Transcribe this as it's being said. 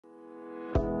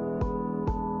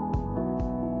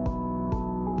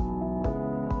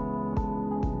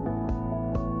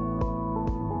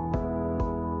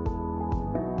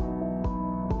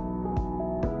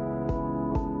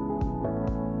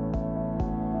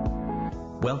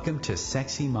Welcome to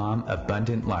Sexy Mom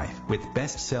Abundant Life with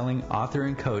best-selling author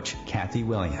and coach Kathy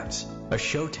Williams, a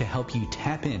show to help you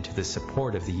tap into the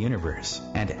support of the universe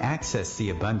and access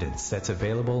the abundance that's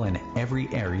available in every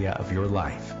area of your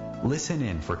life. Listen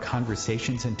in for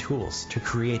conversations and tools to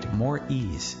create more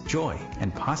ease, joy,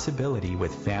 and possibility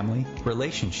with family,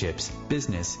 relationships,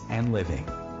 business, and living.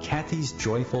 Kathy's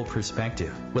joyful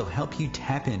perspective will help you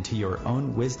tap into your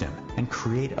own wisdom and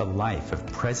create a life of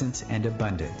presence and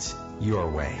abundance your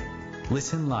way.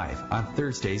 Listen live on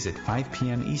Thursdays at 5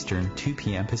 p.m. Eastern, 2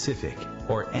 p.m. Pacific,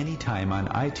 or anytime on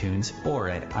iTunes or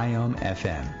at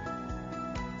IOM-FM.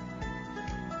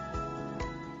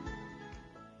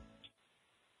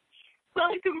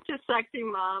 Welcome to Sexy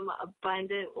Mom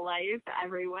Abundant Life,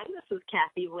 everyone. This is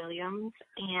Kathy Williams,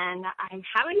 and I'm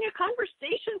having a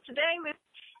conversation today with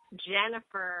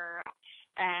Jennifer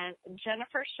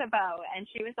Chabot, and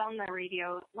she was on the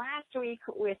radio last week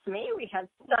with me. We had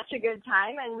such a good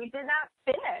time, and we did not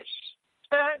finish.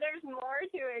 So there's more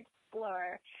to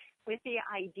explore with the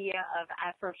idea of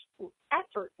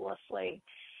effortlessly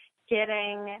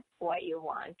getting what you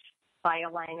want by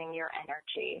aligning your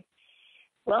energy.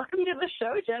 Welcome to the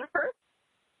show, Jennifer.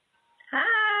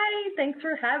 Hi, thanks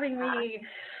for having me.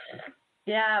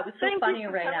 Yeah, it was so funny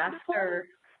right after.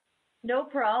 No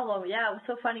problem. Yeah, it was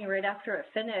so funny right after it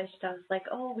finished. I was like,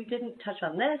 oh, we didn't touch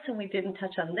on this and we didn't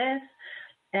touch on this.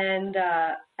 And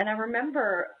I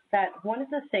remember that one of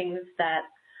the things that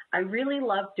I really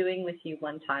loved doing with you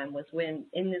one time was when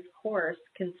in this course,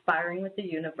 Conspiring with the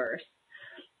Universe,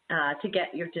 to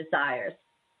get your desires.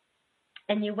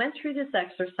 And you went through this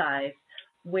exercise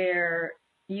where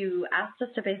you asked us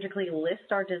to basically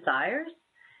list our desires,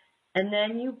 and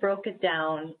then you broke it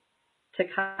down to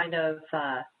kind of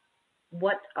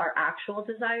what our actual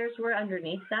desires were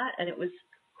underneath that. And it was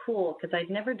cool because I'd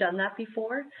never done that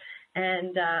before.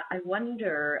 And I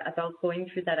wonder about going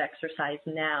through that exercise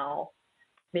now,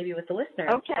 maybe with the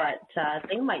listeners, but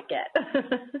they might get.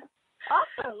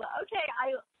 Awesome. Okay.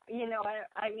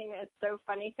 I mean, it's so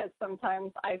funny because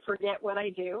sometimes I forget what I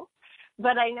do,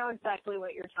 but I know exactly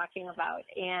what you're talking about.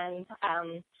 And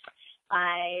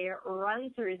I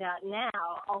run through that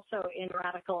now also in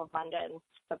Radical Abundance,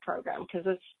 the program, because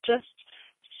it's just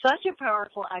such a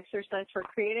powerful exercise for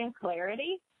creating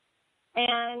clarity.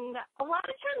 And a lot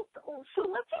of times, so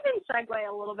let's even segue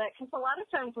a little bit, because a lot of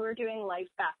times we're doing life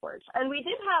backwards. And we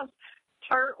did have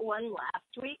part one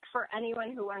last week for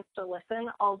anyone who wants to listen,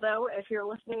 although if you're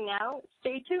listening now,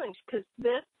 stay tuned, because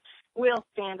this will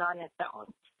stand on its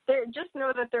own. Just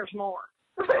know that there's more.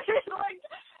 Like,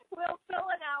 we'll fill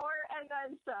an hour and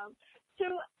then some.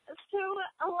 So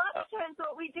a lot of times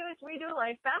what we do is we do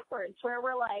life backwards, where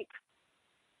we're like,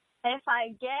 if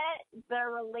I get the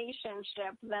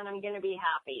relationship, then I'm going to be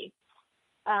happy.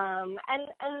 And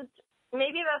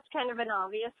maybe that's kind of an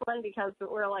obvious one, because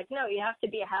we're like, no, you have to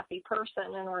be a happy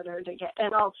person in order to get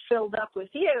it all filled up with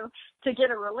you to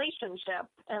get a relationship,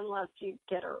 unless you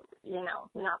get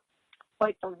not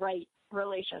quite the right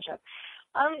relationship.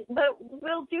 But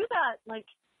we'll do that, like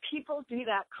people do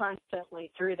that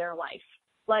constantly through their life.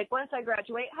 Like, once I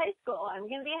graduate high school, I'm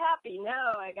going to be happy.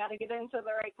 No, I got to get into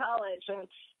the right college.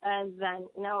 And then,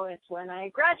 no, it's when I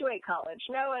graduate college.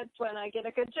 No, it's when I get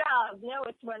a good job. No,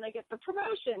 it's when I get the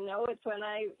promotion. No, it's when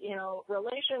I,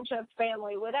 relationships,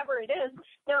 family, whatever it is.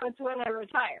 No, it's when I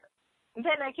retire.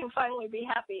 Then I can finally be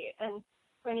happy. And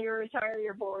when you retire,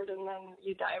 you're bored, and then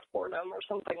you die of boredom or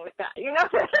something like that.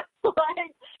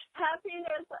 Like,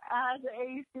 happiness as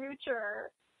a future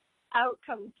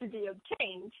outcome to be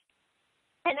obtained.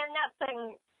 And I'm not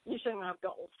saying you shouldn't have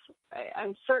goals. Right?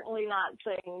 I'm certainly not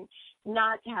saying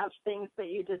not to have things that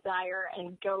you desire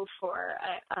and go for.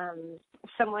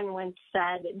 Someone once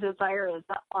said, desire is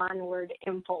the onward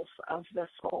impulse of the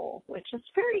soul, which is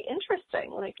very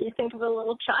interesting. Like, you think of a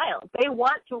little child. They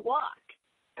want to walk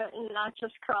and not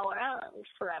just crawl around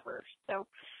forever. So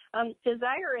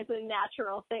desire is a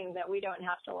natural thing that we don't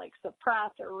have to, like,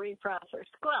 suppress or repress or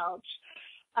squelch.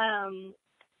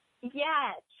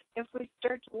 Yet, if we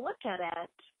start to look at it,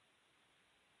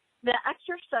 the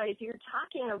exercise you're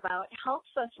talking about helps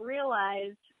us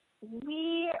realize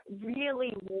we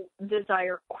really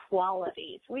desire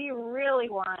qualities. We really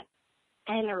want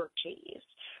energies.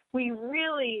 We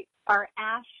really are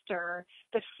after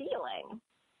the feeling,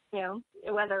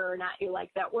 whether or not you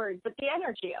like that word, but the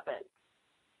energy of it.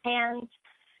 And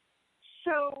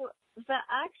so the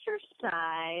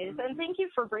exercise, and thank you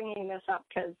for bringing this up,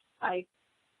 because I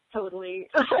totally,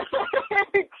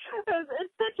 it's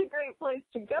such a great place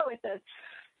to go with this,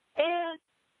 is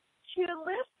to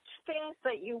list things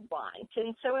that you want.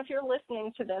 And so if you're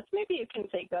listening to this, maybe you can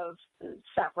think of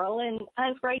several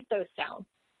and write those down.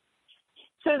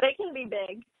 So they can be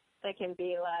big. They can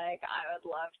be like, I would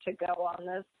love to go on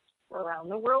this around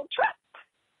the world trip.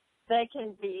 They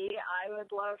can be, I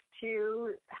would love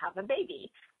to have a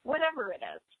baby, whatever it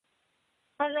is.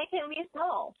 And they can be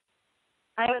small.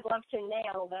 I would love to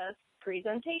nail this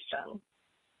presentation.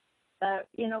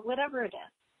 Whatever it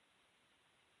is.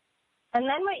 And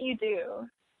then what you do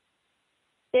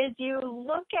is you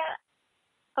look at,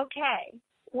 okay,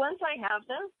 once I have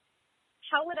this,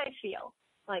 how would I feel?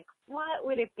 Like, what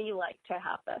would it be like to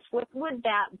have this? What would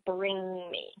that bring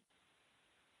me?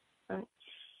 Right?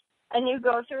 And you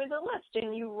go through the list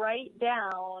and you write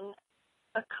down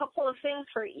a couple of things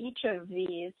for each of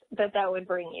these that would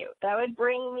bring you. That would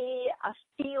bring me a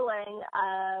feeling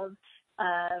of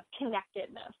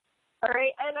connectedness. All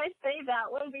right, and I say that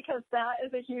one because that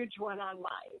is a huge one on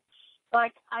mine.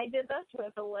 Like, I did this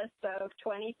with a list of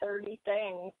 20, 30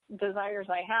 things, desires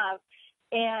I have,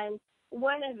 and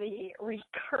one of the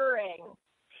recurring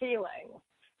feelings,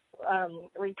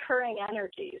 recurring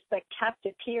energies that kept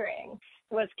appearing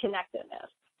was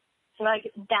connectedness.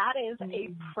 Like, that is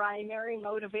a primary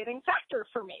motivating factor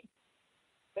for me.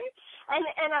 And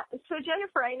so,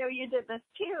 Jennifer, I know you did this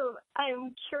too.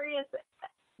 I'm curious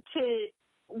to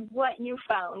what you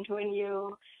found when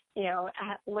you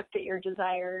looked at your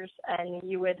desires and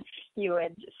you would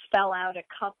spell out a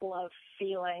couple of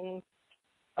feelings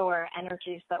or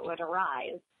energies that would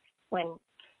arise when,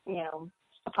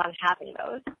 upon having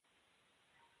those.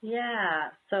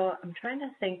 Yeah, so I'm trying to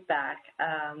think back.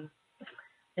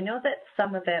 I know that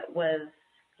some of it was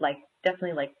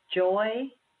definitely like joy,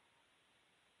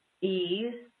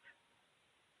 ease,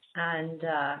 and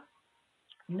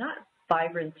not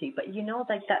vibrancy, but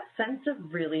that sense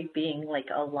of really being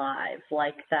alive,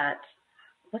 that,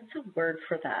 what's the word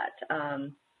for that?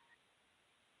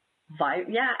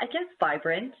 I guess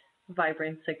vibrant.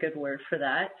 Vibrant's a good word for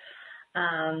that.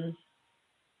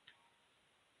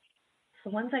 The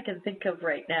ones I can think of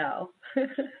right now.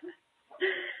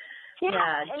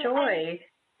 Yeah, joy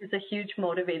is a huge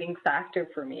motivating factor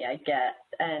for me, I guess.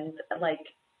 And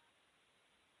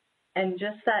and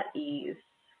just that ease.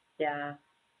 Yeah.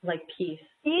 Peace.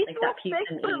 Ease that peace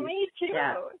and for ease. me too.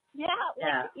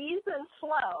 Yeah. Ease and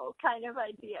flow kind of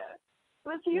idea. It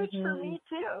was huge for me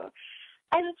too.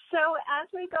 And so as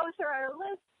we go through our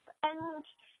list, and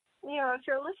if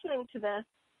you're listening to this,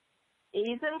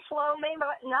 ease and flow may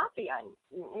not be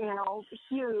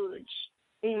huge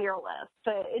in your list.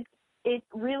 It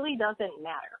really doesn't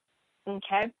matter.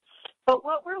 Okay? But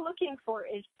what we're looking for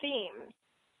is themes.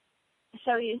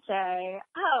 So you say,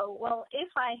 oh, well, if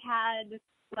I had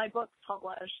my book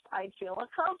published, I'd feel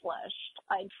accomplished.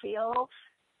 I'd feel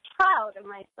proud of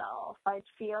myself. I'd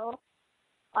feel,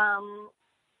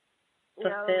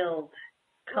 fulfilled,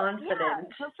 confident.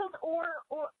 Yeah,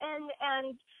 fulfilled,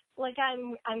 and like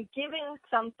I'm giving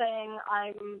something.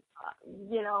 I'm,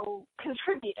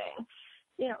 contributing.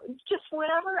 Just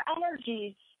whatever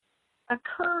energies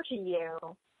occur to you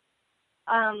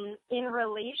in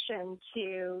relation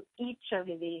to each of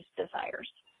these desires.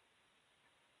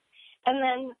 And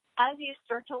then as you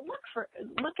start to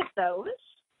look at those,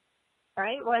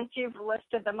 right, once you've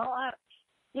listed them all out,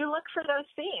 you look for those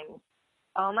themes.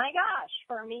 Oh my gosh,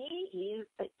 for me,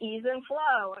 ease and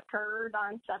flow occurred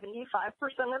on 75%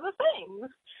 of the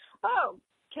things. Oh,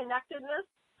 connectedness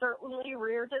certainly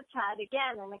reared its head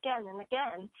again and again and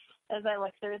again as I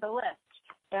look through the list.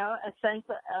 A sense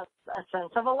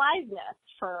of aliveness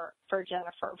for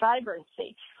Jennifer,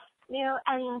 vibrancy.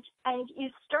 And you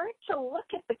start to look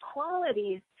at the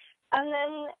qualities and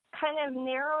then kind of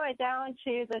narrow it down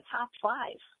to the top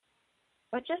 5.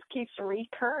 It just keeps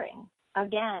recurring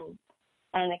again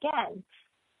and again.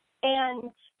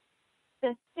 And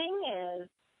the thing is,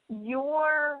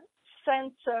 your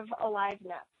sense of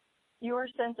aliveness, your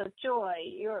sense of joy,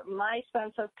 my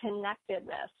sense of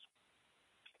connectedness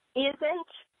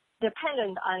isn't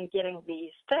dependent on getting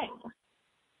these things.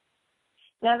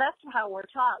 Now, that's how we're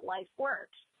taught life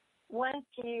works. Once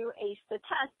you ace the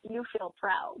test, you feel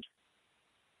proud.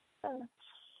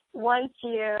 Once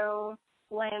you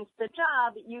land the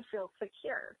job, you feel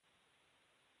secure.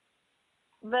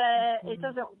 But it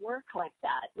doesn't work like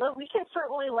that. Look, we can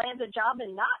certainly land a job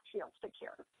and not feel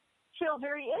secure, feel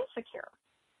very insecure,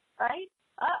 right?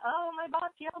 My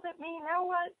boss yelled at me. Now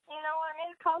what? I'm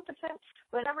incompetent.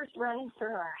 Whatever's running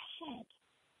through our head.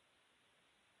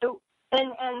 So,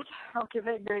 and I'll give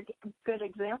a good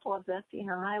example of this.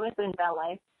 I was in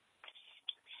ballet.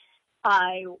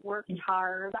 I worked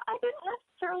hard. I didn't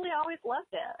necessarily always love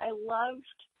it. I loved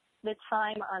the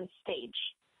time on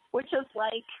stage, which is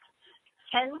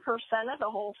 10% of the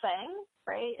whole thing,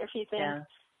 right? If you think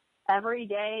every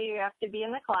day you have to be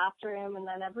in the classroom, and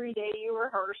then every day you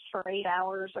rehearse for 8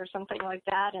 hours or something like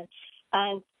that.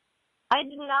 And I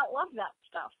did not love that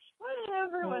stuff.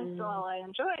 Every once in a while I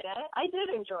enjoyed it. I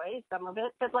did enjoy some of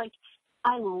it, but like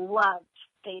I loved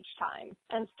stage time.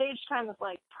 And stage time is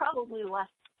like probably less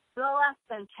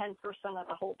than 10% of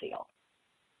the whole deal.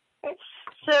 Okay?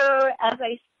 So as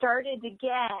I started to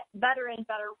get better and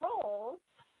better roles,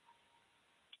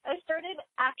 I started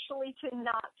actually to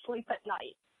not sleep at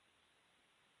night.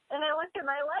 And I looked at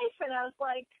my life and I was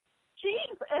like,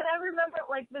 geez. And I remember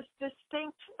like this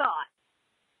distinct thought.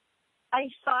 I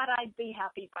thought I'd be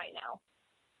happy by now.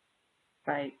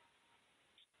 Right.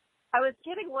 I was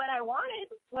getting what I wanted,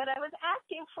 what I was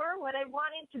asking for, what I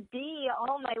wanted to be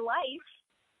all my life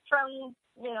from,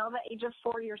 the age of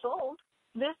 4 years old.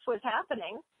 This was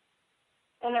happening.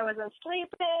 And I wasn't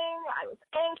sleeping. I was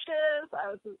anxious.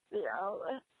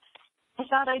 I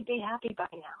thought I'd be happy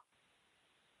by now.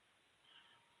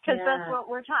 Because that's what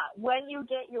we're taught. When you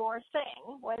get your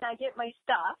thing, when I get my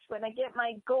stuff, when I get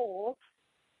my goal,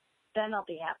 then I'll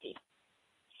be happy.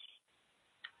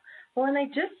 Well, and I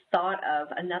just thought of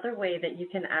another way that you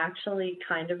can actually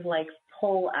kind of like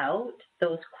pull out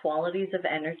those qualities of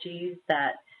energies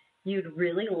that you'd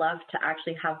really love to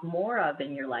actually have more of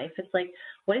in your life. It's like,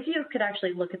 what if you could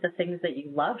actually look at the things that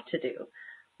you love to do?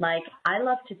 Like, I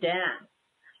love to dance.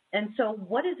 And so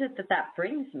what is it that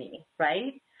brings me,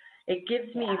 right? It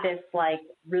gives me this like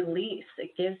release.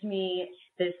 It gives me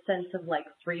this sense of like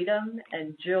freedom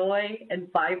and joy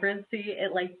and vibrancy.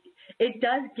 It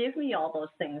does give me all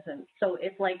those things. And so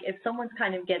if someone's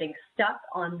kind of getting stuck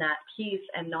on that piece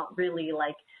and not really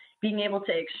like being able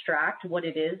to extract what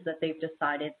it is that they've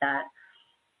decided that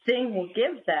thing will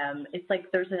give them, it's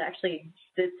like there's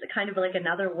this kind of like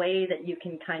another way that you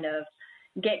can kind of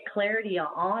get clarity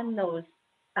on those.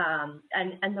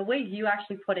 And the way you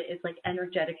actually put it is like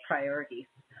energetic priorities.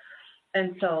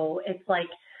 And so it's like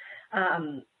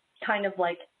kind of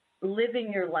like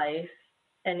living your life.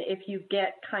 And if you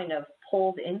get kind of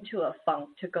pulled into a funk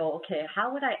to go, okay,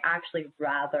 how would I actually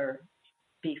rather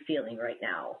be feeling right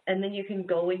now? And then you can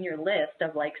go in your list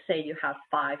of like, say you have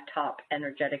 5 top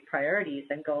energetic priorities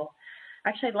and go,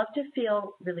 actually, I'd love to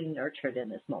feel really nurtured in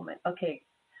this moment. Okay,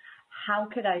 how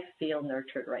could I feel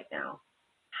nurtured right now?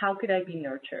 How could I be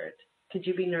nurtured? Could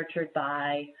you be nurtured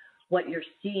by what you're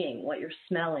seeing, what you're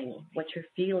smelling, what you're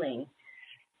feeling,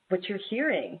 what you're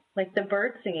hearing? Like the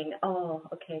bird singing, oh,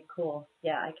 okay, cool.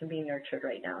 Yeah, I can be nurtured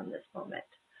right now in this moment.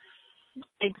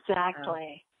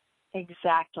 Exactly.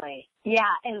 Exactly.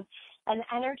 Yeah, and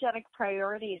energetic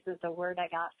priorities is a word I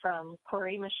got from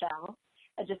Corey Michelle.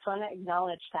 I just want to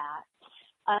acknowledge that.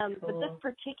 Cool. But this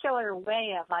particular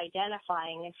way of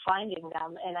identifying and finding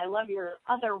them, and I love your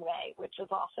other way, which is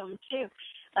awesome too.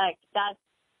 Like that's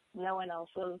no one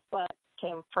else's, but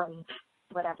came from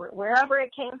wherever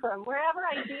it came from, wherever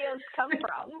ideas come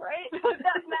from, right?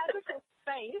 That magical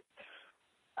space.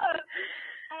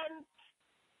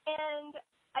 And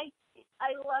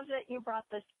I love that you brought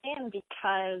this in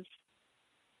because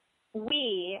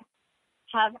we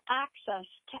have access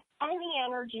to any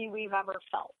energy we've ever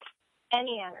felt.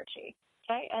 Any energy,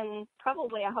 okay? And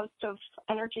probably a host of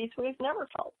energies we've never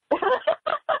felt.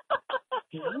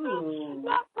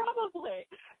 Not probably,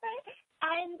 right?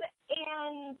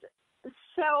 And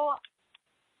so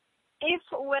if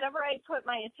whatever I put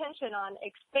my attention on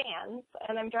expands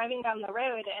and I'm driving down the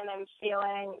road and I'm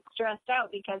feeling stressed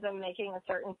out because I'm making a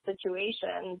certain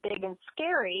situation big and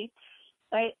scary,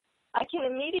 right, I can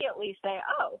immediately say,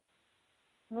 oh,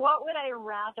 what would I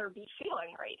rather be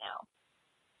feeling right now?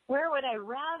 Where would I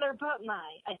rather put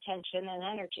my attention and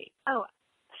energy? Oh,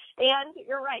 and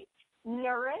you're right.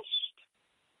 Nurtured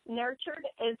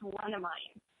is one of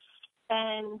mine.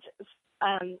 And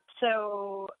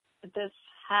so this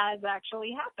has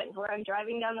actually happened where I'm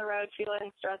driving down the road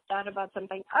feeling stressed out about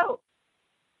something. Oh,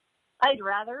 I'd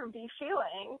rather be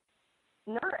feeling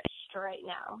nourished right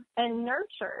now and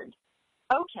nurtured.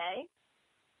 Okay,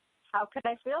 how could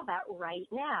I feel that right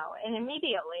now? And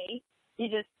immediately you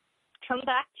just come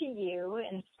back to you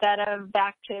instead of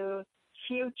back to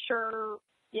future,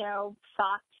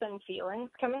 thoughts and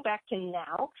feelings, coming back to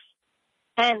now.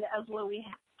 And as Louis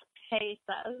Hay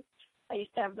says, I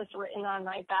used to have this written on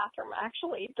my bathroom,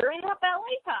 actually, during that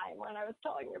ballet time when I was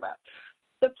telling you about.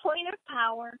 The point of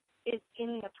power is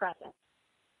in the present.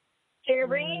 So you're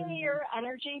bringing your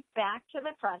energy back to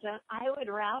the present. I would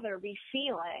rather be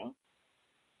feeling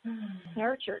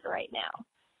nurtured right now.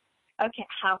 Okay,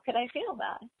 how could I feel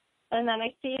that? And then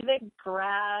I see the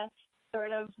grass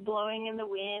sort of blowing in the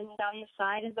wind on the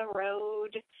side of the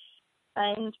road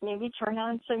and maybe turn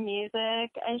on some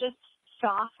music and just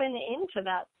soften into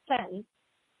that sense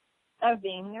of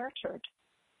being nurtured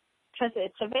because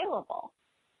it's available.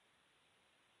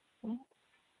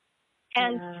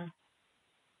 And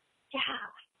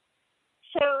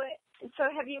so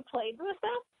have you played with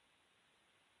it?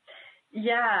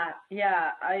 Yeah.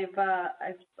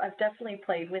 I've definitely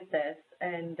played with this,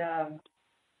 and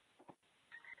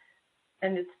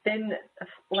it's been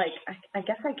like, I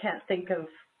guess I can't think of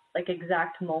like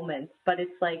exact moments, but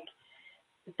it's like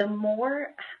the more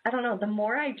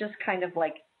I just kind of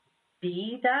like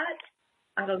be that,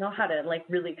 I don't know how to like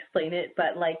really explain it,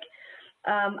 but like,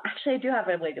 actually I do have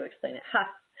a way to explain it.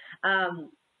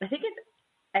 I think it's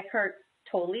Eckhart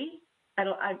Tolle. I'm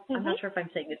not sure if I'm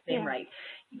saying his name right.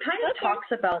 He kind of talks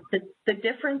about the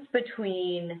difference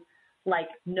between like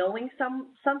knowing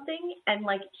something and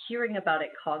like hearing about it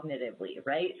cognitively,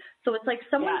 right? So it's like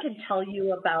someone can tell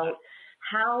you about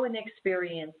how an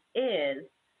experience is,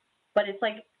 but it's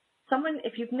like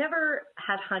if you've never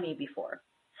had honey before,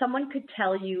 someone could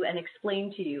tell you and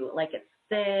explain to you like it's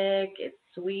thick, it's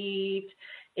sweet,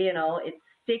 it's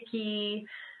sticky,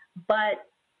 but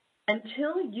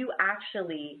until you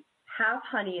actually have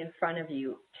honey in front of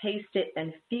you, taste it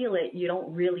and feel it, you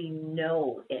don't really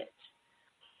know it.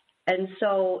 And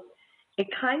so it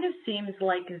kind of seems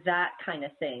like that kind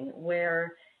of thing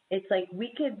where it's like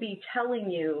we could be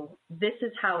telling you this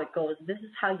is how it goes, this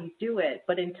is how you do it,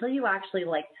 but until you actually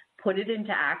like put it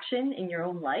into action in your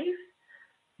own life,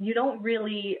 you don't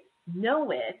really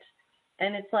know it.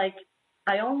 And it's like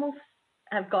I almost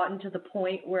have gotten to the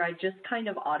point where I just kind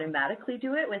of automatically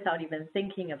do it without even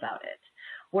thinking about it,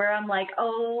 where I'm like,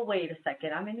 oh, wait a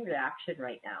second, I'm in reaction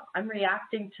right now. I'm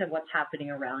reacting to what's happening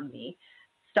around me.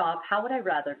 Stop. How would I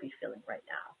rather be feeling right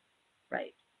now?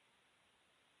 Right.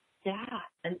 Yeah.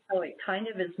 And so it kind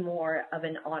of is more of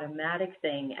an automatic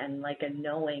thing and like a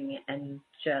knowing and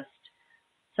just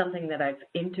something that I've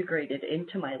integrated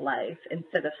into my life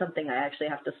instead of something I actually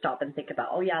have to stop and think about.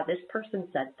 Oh, yeah, this person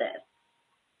said this,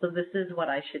 so this is what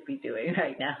I should be doing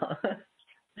right now.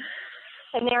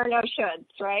 And there are no shoulds,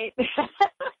 right?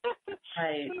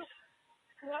 Right.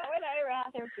 What would I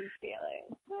rather be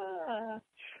feeling?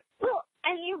 Well,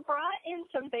 and you brought in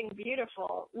something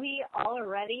beautiful. We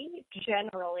already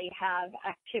generally have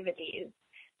activities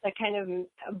that kind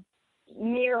of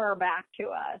mirror back to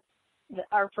us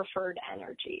our preferred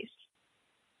energies,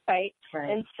 right?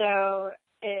 And so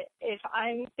if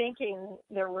I'm thinking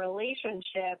the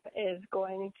relationship is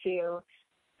going to,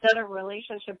 that a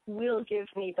relationship will give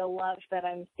me the love that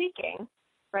I'm seeking,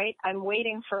 right? I'm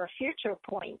waiting for a future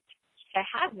point to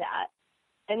have that.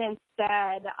 And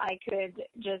instead I could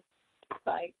just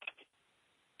like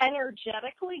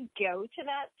energetically go to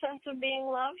that sense of being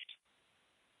loved.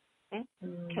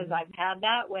 Because I've had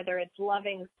that, whether it's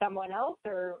loving someone else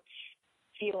or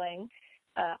feeling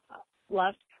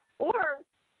loved, or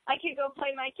I could go play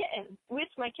with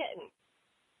my kitten,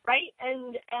 right?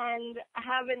 And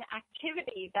have an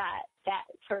activity that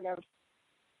sort of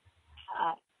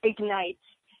ignites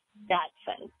that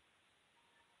sense.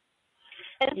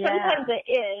 And sometimes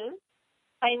it is.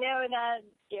 I know that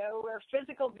we're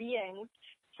physical beings.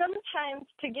 Sometimes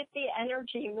to get the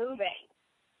energy moving,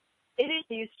 it is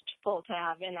useful to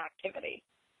have an activity,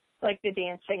 like the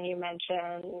dancing you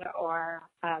mentioned, or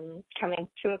coming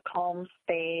to a calm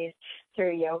space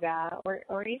through yoga,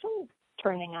 or even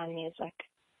turning on music.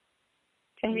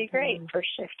 Can be great for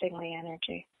shifting the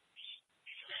energy.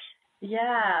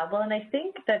 Yeah, well, and I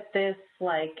think that this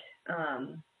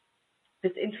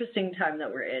this interesting time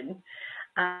that we're in,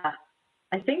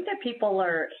 I think that people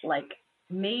are like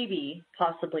maybe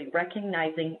possibly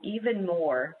recognizing even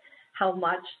more how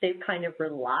much they've kind of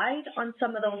relied on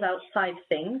some of those outside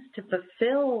things to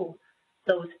fulfill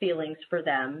those feelings for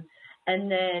them. And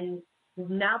then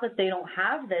now that they don't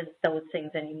have those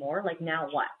things anymore, like now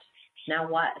what? Now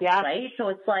what? Yeah. Right? So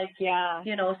it's like,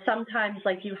 sometimes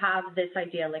like you have this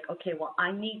idea like, okay, well,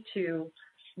 I need to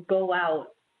go out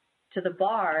to the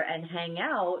bar and hang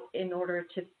out in order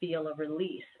to feel a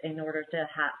release, in order to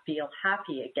feel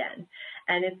happy again.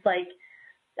 And it's like,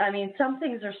 I mean, some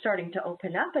things are starting to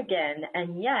open up again,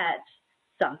 and yet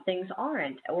some things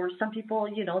aren't. Or some people,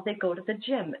 they go to the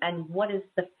gym, and what is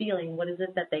the feeling? What is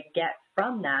it that they get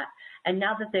from that? And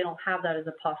now that they don't have that as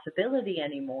a possibility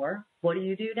anymore, what do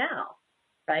you do now?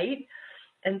 Right?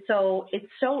 And so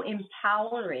it's so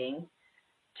empowering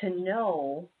to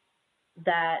know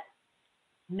that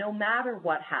no matter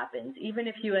what happens, even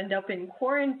if you end up in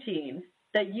quarantine,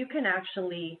 that you can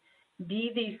actually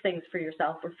be these things for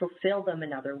yourself or fulfill them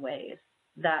in other ways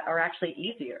that are actually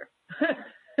easier. And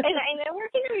I know we're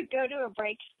going to go to a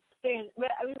break soon,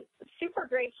 but I'm super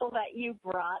grateful that you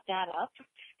brought that up,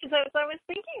 because as I was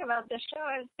thinking about this show,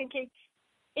 I was thinking,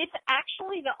 it's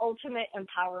actually the ultimate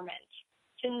empowerment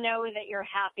to know that your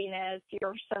happiness,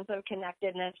 your sense of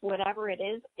connectedness, whatever it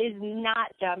is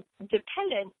not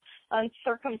dependent on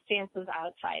circumstances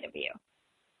outside of you.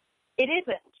 It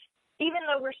isn't, even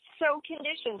though we're so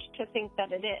conditioned to think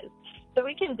that it is. So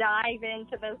we can dive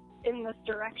into this in this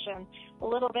direction a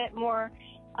little bit more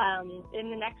in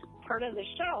the next part of the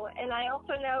show. And I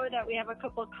also know that we have a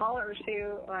couple of callers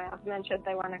who have mentioned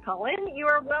they want to call in. You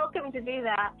are welcome to do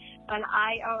that on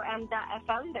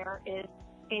IOM.FM. There is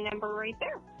a number right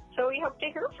there. So we hope to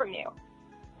hear from you.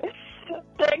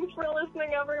 Thanks for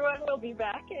listening, everyone. We'll be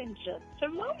back in just a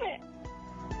moment.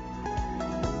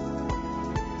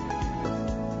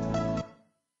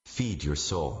 Feed your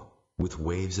soul with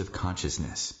waves of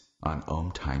consciousness on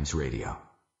OMTimes Radio.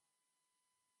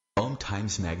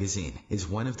 OMTimes Magazine is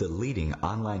one of the leading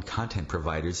online content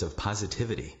providers of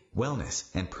positivity, wellness,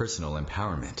 and personal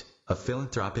empowerment. A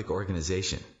philanthropic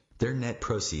organization, their net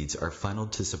proceeds are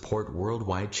funneled to support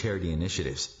worldwide charity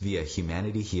initiatives via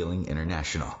Humanity Healing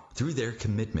International. Through their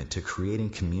commitment to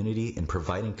creating community and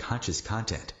providing conscious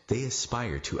content, they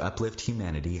aspire to uplift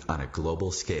humanity on a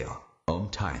global scale.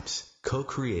 OMTimes,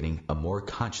 co-creating a more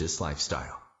conscious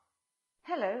lifestyle.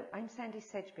 Hello, I'm Sandy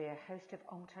Sedgbeer, host of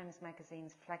OMTimes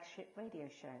Magazine's flagship radio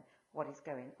show, What is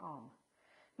Going On?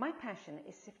 My passion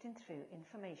is sifting through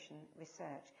information,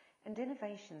 research, and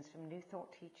innovations from new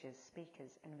thought teachers,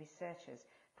 speakers, and researchers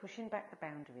pushing back the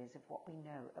boundaries of what we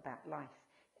know about life,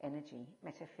 energy,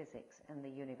 metaphysics, and the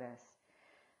universe.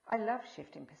 I love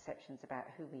shifting perceptions about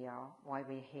who we are, why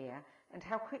we're here, and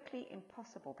how quickly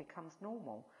impossible becomes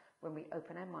normal when we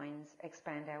open our minds,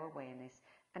 expand our awareness,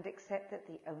 and accept that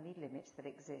the only limits that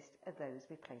exist are those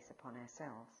we place upon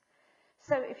ourselves.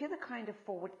 So if you're the kind of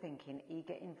forward-thinking,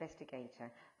 eager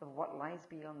investigator of what lies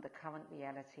beyond the current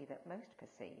reality that most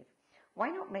perceive, why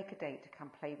not make a date to come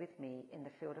play with me in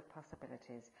the field of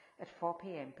possibilities at 4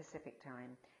 p.m. Pacific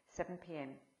Time, 7 p.m.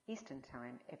 Eastern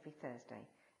Time every Thursday,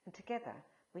 and together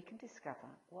we can discover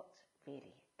what's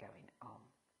really going on.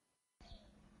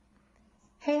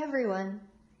 Hey everyone.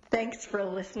 Thanks for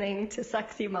listening to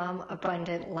Sexy Mom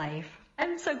Abundant Life.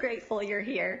 I'm so grateful you're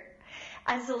here.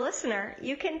 As a listener,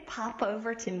 you can pop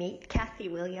over to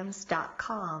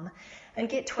meetkathywilliams.com and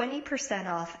get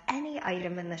 20% off any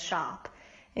item in the shop,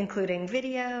 including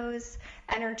videos,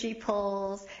 energy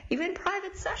pulls, even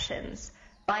private sessions,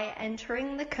 by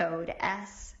entering the code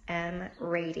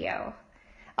SMRadio.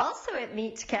 Also at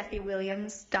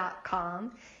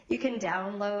meetkathywilliams.com, you can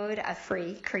download a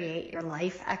free Create Your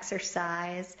Life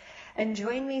exercise and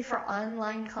join me for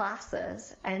online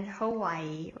classes and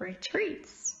Hawaii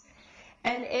retreats.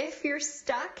 And if you're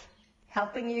stuck,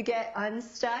 helping you get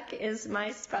unstuck is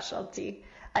my specialty.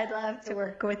 I'd love to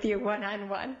work with you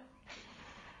one-on-one.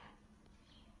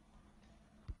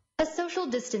 A social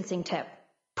distancing tip.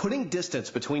 Putting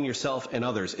distance between yourself and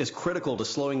others is critical to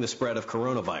slowing the spread of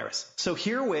coronavirus. So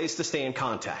here are ways to stay in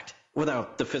contact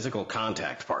without the physical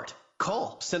contact part.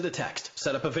 Call, send a text,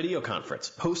 set up a video conference,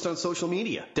 post on social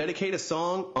media, dedicate a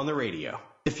song on the radio.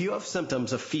 If you have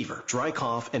symptoms of fever, dry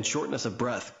cough, and shortness of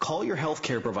breath, call your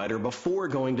healthcare provider before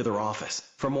going to their office.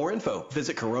 For more info,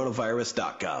 visit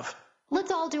coronavirus.gov.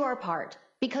 Let's all do our part,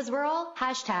 because we're all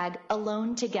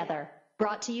 #alone together.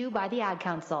 Brought to you by the Ad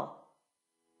Council.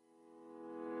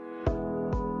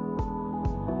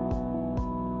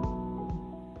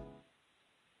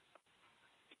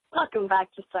 Welcome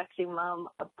back to Sexy Mom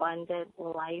Abundant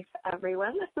Life,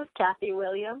 everyone. This is Kathy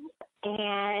Williams.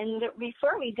 And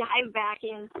before we dive back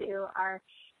into our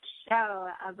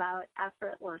show about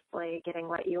effortlessly getting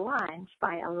what you want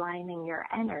by aligning your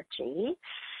energy,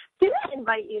 do I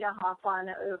invite you to hop on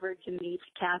over to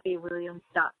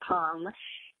meetkathywilliams.com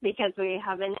because we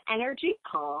have an energy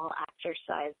call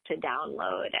exercise to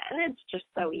download, and it's just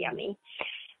so yummy.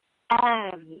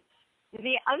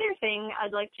 The other thing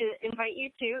I'd like to invite you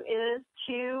to is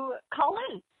to call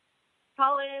in.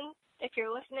 Call in if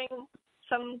you're listening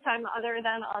sometime other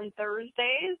than on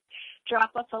Thursdays.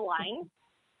 Drop us a line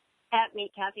at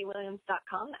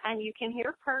meetkathywilliams.com, and you can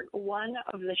hear part one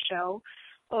of the show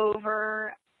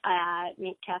over at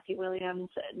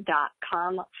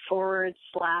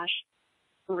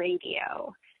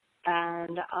meetkathywilliams.com/radio.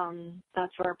 And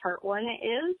that's where part one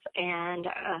is, and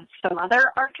some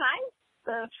other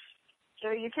archives. So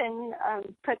you can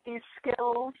put these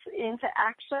skills into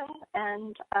action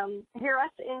and hear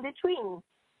us in between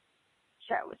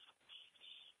shows.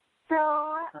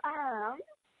 So,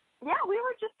 we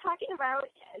were just talking about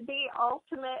the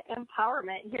ultimate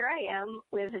empowerment. Here I am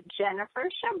with Jennifer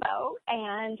Chabot,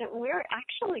 and we're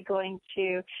actually going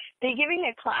to be giving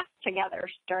a class together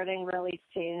starting really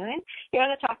soon. You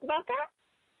want to talk about that?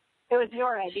 It was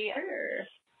your idea. Sure.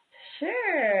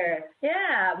 Sure.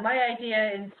 Yeah, my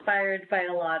idea inspired by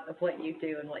a lot of what you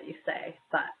do and what you say,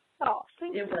 but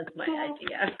it was my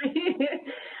idea.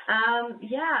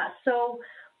 Yeah, so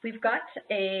we've got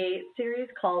a series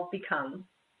called Become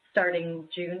starting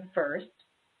June 1st.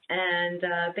 And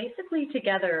basically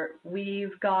together,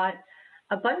 we've got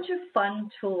a bunch of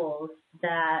fun tools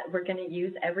that we're going to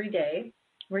use every day.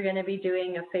 We're going to be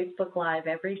doing a Facebook Live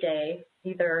every day,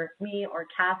 either me or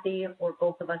Kathy or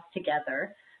both of us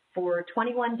together for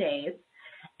 21 days.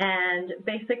 And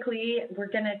basically,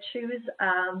 we're going to choose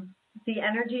the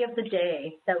energy of the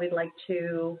day that we'd like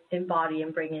to embody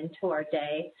and bring into our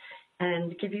day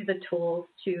and give you the tools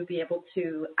to be able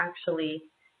to actually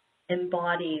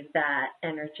embody that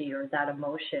energy or that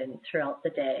emotion throughout the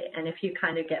day. And if you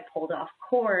kind of get pulled off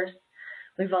course,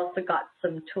 we've also got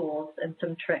some tools and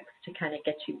some tricks to kind of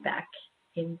get you back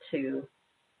into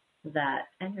that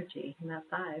energy and that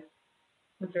vibe.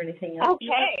 Was there anything else you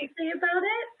want to say about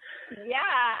it? Yeah,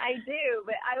 I do,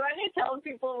 but I want to tell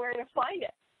people where to find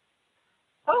it.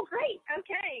 Oh, great.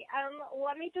 Okay.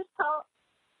 Let me just tell.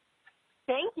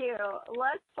 Thank you.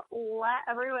 Let's let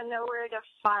everyone know where to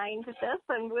find this,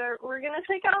 and we're going to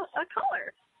take out a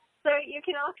caller. So you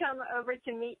can all come over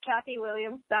to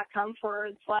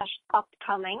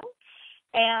meetkathywilliams.com/upcoming,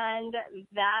 and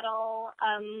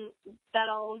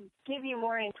that'll give you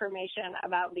more information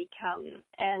about Become.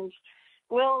 And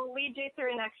we'll lead you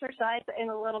through an exercise in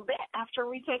a little bit after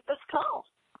we take this call.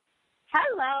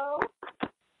 Hello.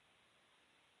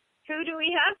 Who do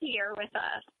we have here with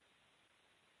us?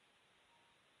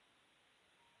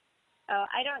 Oh,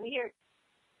 I don't hear.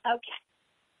 Okay.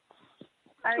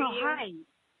 Are you?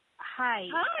 Hi.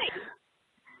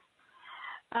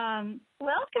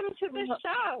 Welcome to the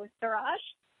show, Suraj.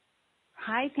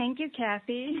 Hi, thank you,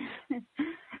 Kathy.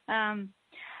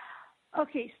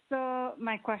 Okay, so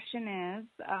my question is,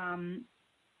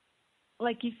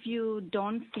 like if you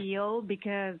don't feel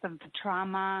because of the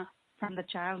trauma from the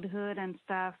childhood and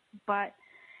stuff, but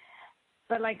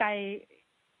like I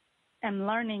am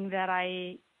learning that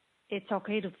it's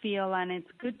okay to feel and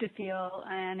it's good to feel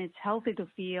and it's healthy to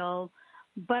feel,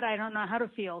 but I don't know how to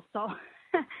feel. So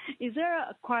is there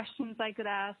questions I could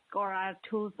ask or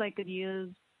tools I could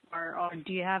use or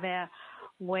do you have a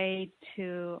way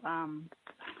to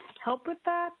help with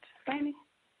that, Fanny?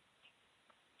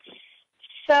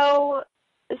 So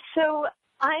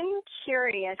I'm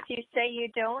curious. You say you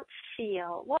don't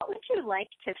feel. What would you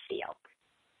like to feel?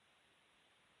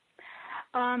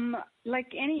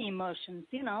 Like any emotions,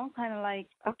 kind of like,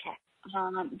 okay.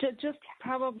 Just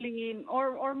probably,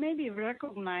 or maybe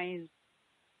recognize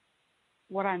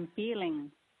what I'm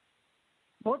feeling,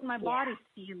 what my body's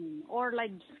feeling, or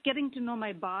like just getting to know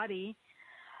my body,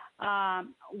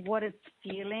 what it's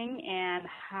feeling and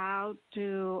how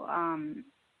to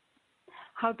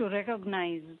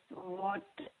recognize what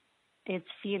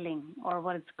it's feeling or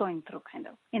what it's going through kind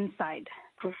of inside.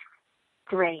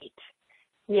 Great.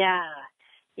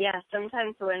 Yeah,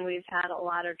 sometimes when we've had a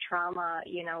lot of trauma,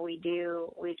 we do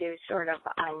sort of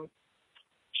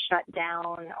shut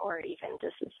down or even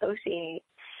disassociate.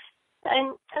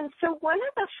 And so one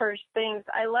of the first things,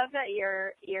 I love that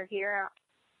you're here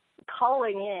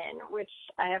calling in, which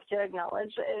I have to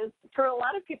acknowledge is for a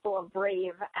lot of people a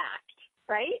brave act,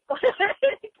 right?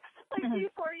 Like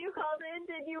before you called in,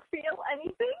 did you feel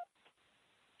anything?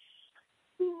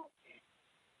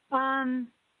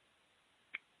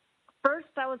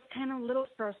 First, I was kind of a little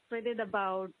frustrated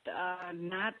about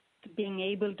not being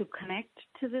able to connect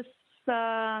to this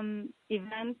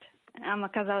event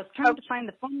because I was trying to find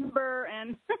the phone number,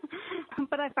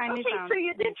 but I finally found it. So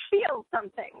you did feel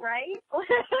something, right?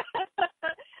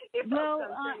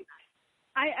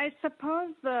 I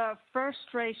suppose the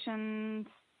frustrations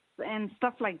and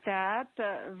stuff like that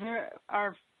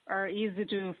are easy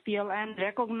to feel and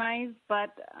recognize,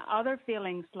 but other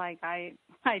feelings like I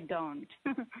don't.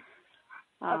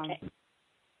 Okay.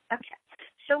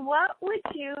 So what would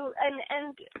you,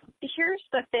 and here's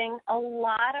the thing, a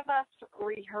lot of us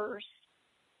rehearse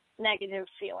negative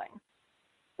feelings.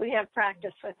 We have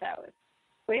practice with those.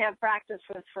 We have practice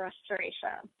with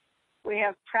frustration. We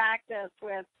have practice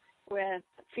with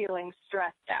feeling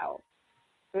stressed out.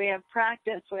 We have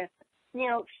practice with,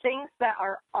 things that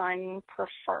are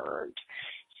unpreferred.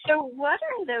 So what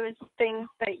are those things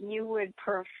that you would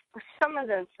some of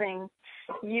those things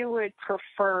you would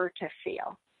prefer to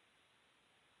feel?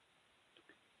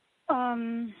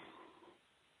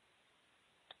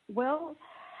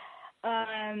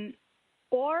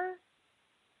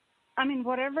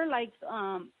 Whatever,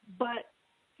 but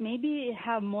maybe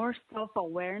have more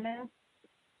self-awareness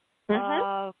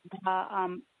of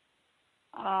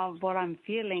of what I'm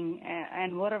feeling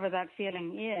and whatever that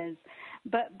feeling is.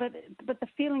 But the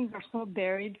feelings are so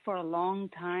buried for a long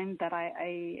time that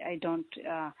I don't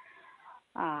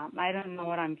know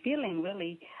what I'm feeling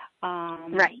really.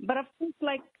 Right. But of course,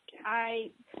 like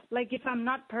if I'm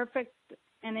not perfect,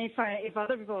 and if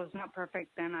other people is not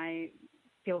perfect, then I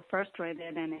feel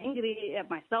frustrated and angry at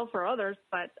myself or others.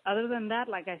 But other than that,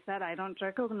 like I said, I don't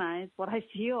recognize what I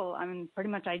feel. I mean, pretty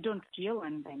much I don't feel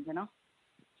anything, you know?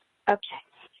 Okay.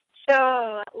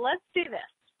 So let's do this.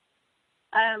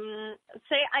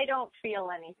 Say I don't feel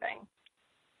anything.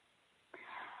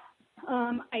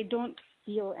 I don't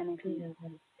feel anything.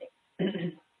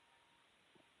 Yeah.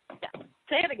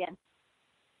 Say it again.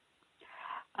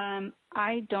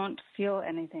 I don't feel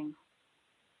anything.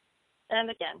 And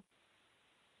again.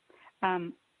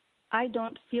 I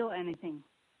don't feel anything.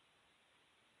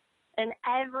 And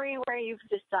everywhere you've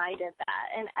decided that,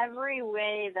 and every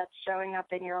way that's showing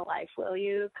up in your life, will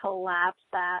you collapse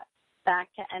that back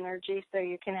to energy so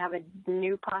you can have a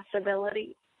new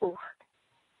possibility? Ooh.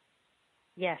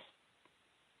 Yes.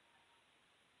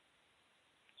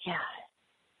 Yeah.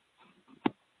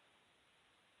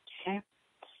 Okay.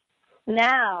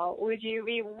 Now, would you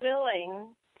be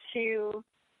willing to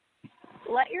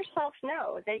let yourself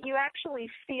know that you actually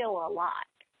feel a lot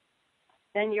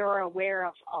and you're aware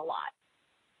of a lot?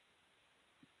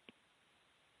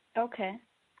 Okay.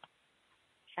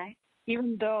 Okay.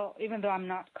 Even though I'm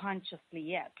not consciously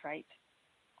yet, right?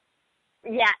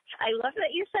 Yet. I love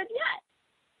that you said yet,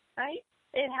 right?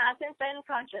 It hasn't been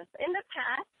conscious. In the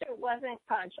past, it wasn't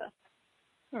conscious.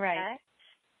 Right. Okay?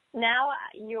 Now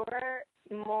you're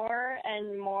more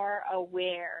and more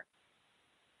aware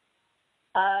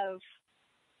of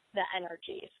the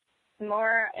energies,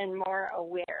 more and more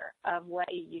aware of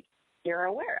what you're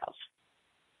aware of.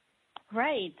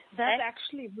 Right. That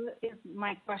actually is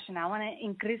my question. I want to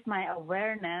increase my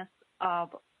awareness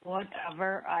of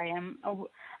whatever I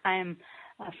am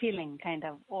feeling, kind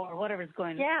of, or whatever's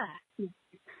going on. Yeah.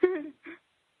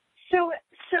 So,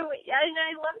 and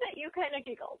I love that you kind of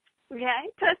giggled, okay?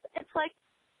 Because it's like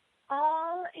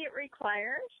all it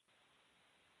requires,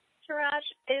 Suraj,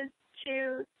 is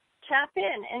to tap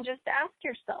in and just ask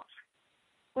yourself,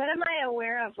 what am I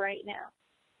aware of right now?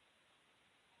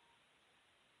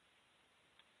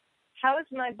 How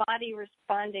is my body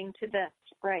responding to this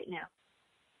right now?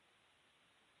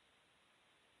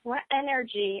 What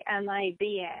energy am I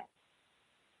being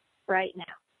right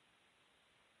now?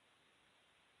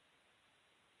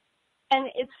 And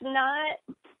it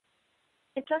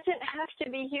doesn't have to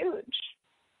be huge.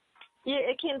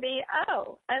 It can be,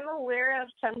 I'm aware of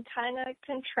some kind of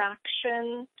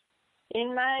contraction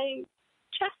in my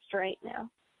chest right now.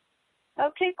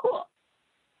 Okay, cool.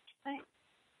 Right.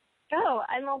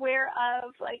 I'm aware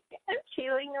of, I'm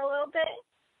feeling a little bit.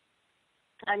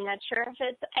 I'm not sure if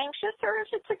it's anxious or if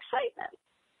it's excitement.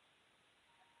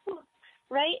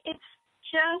 Right? It's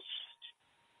just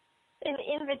an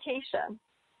invitation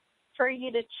for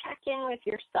you to check in with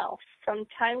yourself from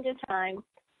time to time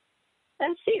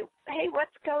and see, hey,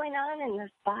 what's going on in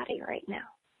this body right now?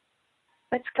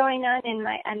 What's going on in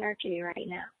my energy right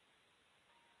now?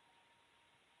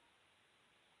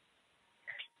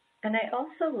 And I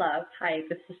also love, hi,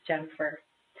 this is Jennifer.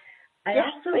 I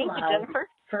yes, also thank love, you, Jennifer.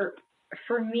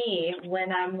 For me,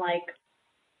 when I'm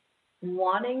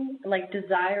wanting,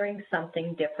 desiring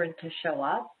something different to show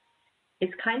up,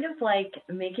 it's kind of like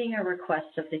making a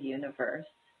request of the universe.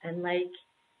 And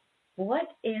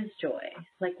what is joy?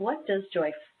 What does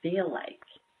joy feel like?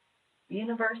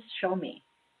 Universe, show me.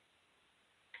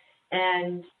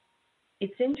 And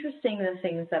it's interesting the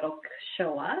things that'll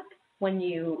show up when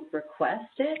you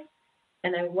request it.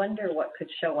 And I wonder what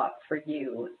could show up for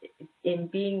you in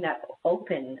being that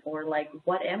open, or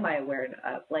what am I aware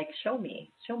of? Show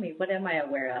me, what am I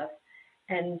aware of?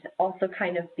 And also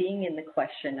kind of being in the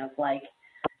question of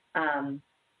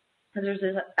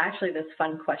there's actually this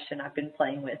fun question I've been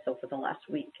playing with over the last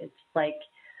week. It's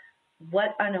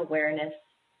what unawareness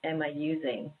am I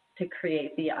using to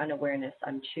create the unawareness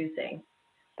I'm choosing?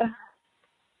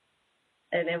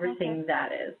 And everything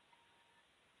that is.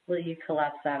 Will you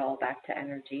collapse that all back to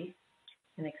energy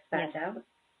and expand out?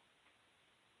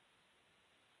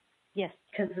 Yes.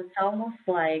 Because it's almost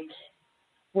like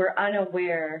we're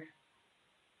unaware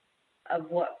of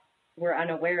what we're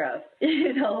unaware of.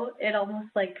 It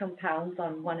almost compounds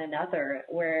on one another,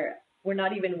 where we're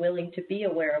not even willing to be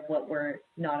aware of what we're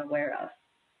not aware of.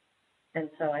 And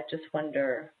so I just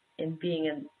wonder, in being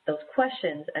in those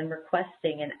questions and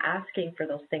requesting and asking for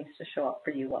those things to show up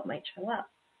for you, what might show up?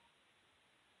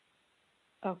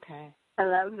 Okay. I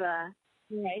love that.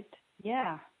 Right.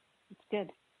 Yeah. It's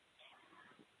good.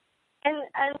 And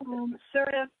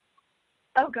sort of,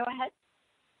 oh, go ahead.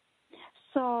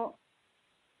 So,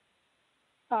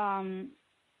 I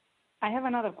have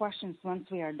another question once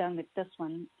we are done with this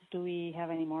one. Do we have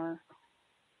any more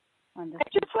on this? I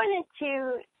just wanted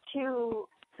to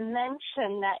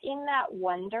mention that in that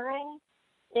wondering,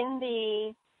 in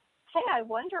the, hey, I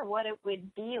wonder what it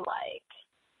would be like,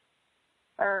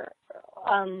 or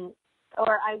I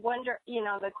wonder,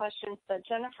 the questions that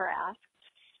Jennifer asked,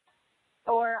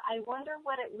 or I wonder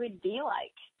what it would be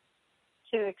like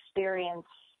to experience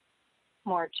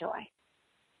more joy.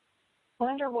 I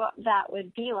wonder what that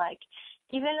would be like.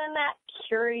 Even in that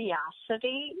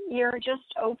curiosity, you're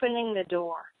just opening the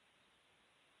door.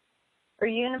 Or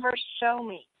universe, show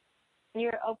me.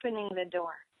 You're opening the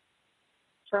door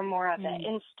for more of it.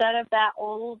 Instead of that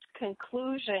old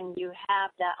conclusion, you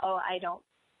have that, oh, I don't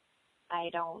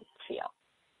feel,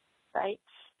 right?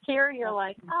 Here you're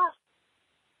like,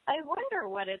 I wonder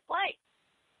what it's like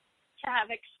to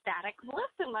have ecstatic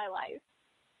bliss in my life.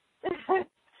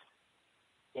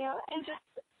 and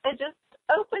just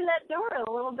open that door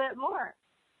a little bit more.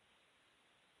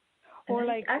 Or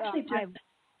like, actually,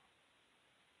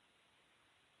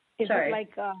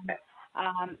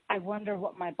 I wonder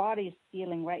what my body is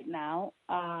feeling right now.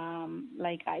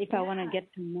 If I want to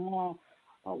get to know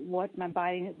what my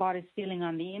body's feeling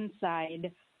on the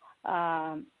inside,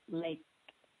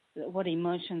 what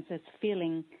emotions it's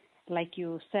feeling, like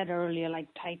you said earlier, like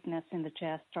tightness in the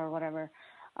chest or whatever.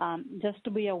 Just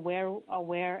to be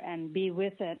aware and be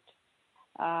with it,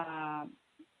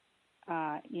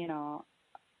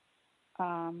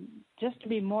 just to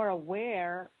be more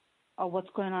aware of what's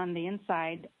going on the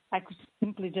inside. I could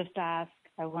simply just ask,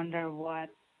 I wonder what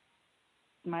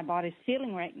my body's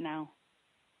feeling right now.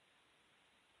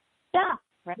 Yeah.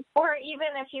 Right. Or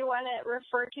even if you want to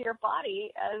refer to your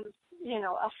body as,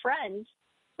 a friend,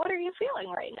 what are you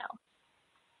feeling right now?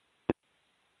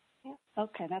 Yeah.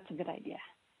 Okay, that's a good idea.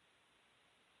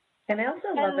 And I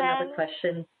also love another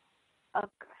question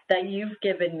that you've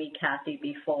given me, Kathy,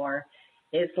 before,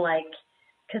 is like,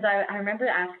 because I remember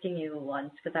asking you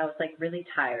once, because I was like really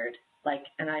tired,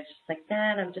 and I was just like,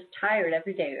 man, I'm just tired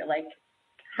every day. Like,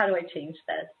 how do I change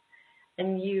this?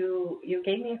 And you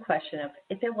gave me a question of,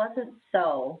 if it wasn't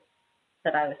so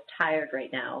that I was tired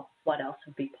right now, what else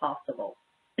would be possible?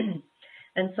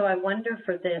 And so I wonder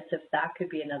for this, if that could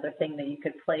be another thing that you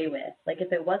could play with. Like,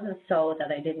 if it wasn't so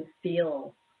that I didn't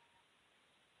feel,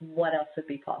 what else would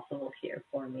be possible here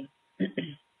for me?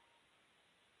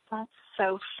 That's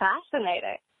so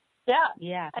fascinating. Yeah.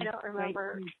 Yeah. I don't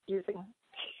remember using.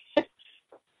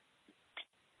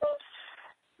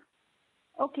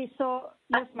 Okay, so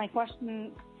that's my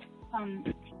question.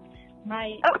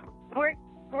 We're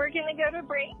gonna go to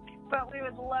break, but we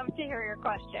would love to hear your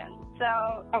question.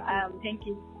 So, thank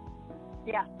you.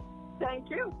 Yeah, thank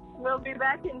you. We'll be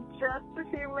back in just a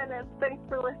few minutes. Thanks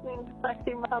for listening to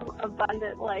Sexy Mom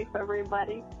Abundant Life,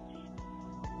 everybody.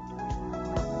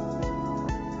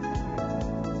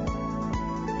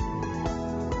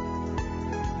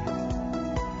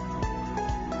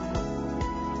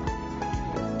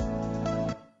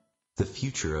 The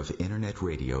future of Internet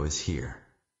radio is here.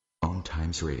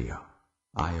 OMTimes Radio,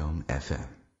 IOM FM.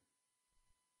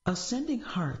 Ascending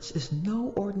Hearts is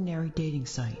no ordinary dating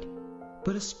site,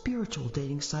 but a spiritual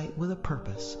dating site with a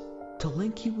purpose, to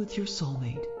link you with your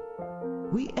soulmate.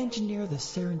 We engineer the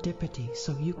serendipity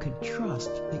so you can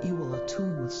trust that you will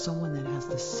attune with someone that has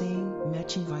the same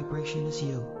matching vibration as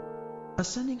you.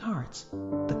 Ascending Hearts,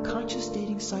 the conscious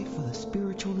dating site for the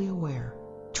spiritually aware.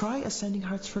 Try Ascending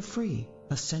Hearts for free.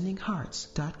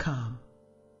 AscendingHearts.com.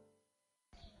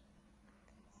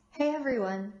 Hey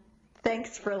everyone.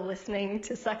 Thanks for listening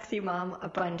to Sexy Mom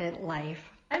Abundant Life.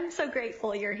 I'm so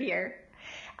grateful you're here.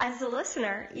 As a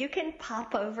listener, you can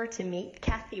pop over to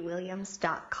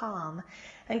meetkathywilliams.com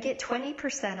and get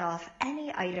 20% off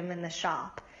any item in the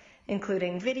shop,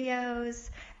 including videos,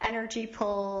 energy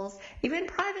pulls, even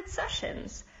private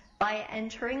sessions, by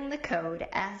entering the code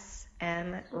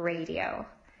SMRadio.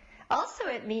 Also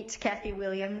at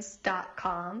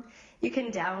meetkathywilliams.com, you can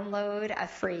download a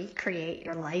free Create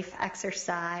Your Life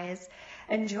exercise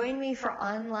and join me for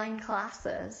online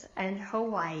classes and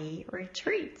Hawaii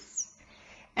retreats.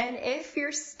 And if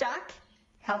you're stuck,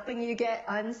 helping you get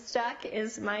unstuck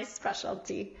is my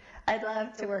specialty. I'd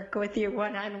love to work with you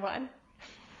one-on-one.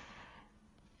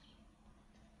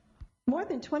 More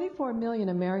than 24 million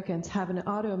Americans have an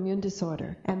autoimmune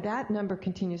disorder, and that number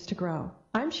continues to grow.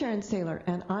 I'm Sharon Saylor,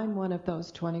 and I'm one of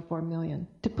those 24 million.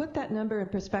 To put that number in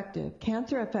perspective,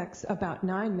 cancer affects about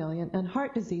 9 million and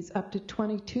heart disease up to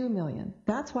 22 million.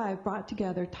 That's why I've brought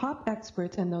together top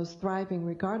experts and those thriving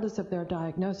regardless of their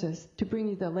diagnosis to bring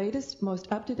you the latest, most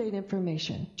up-to-date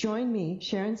information. Join me,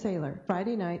 Sharon Saylor,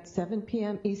 Friday night, 7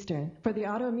 p.m. Eastern, for the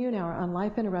Autoimmune Hour on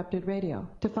Life Interrupted Radio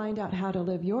to find out how to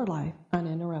live your life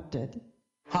uninterrupted.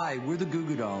 Hi, we're the Goo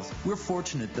Goo Dolls. We're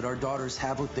fortunate that our daughters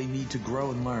have what they need to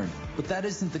grow and learn. But that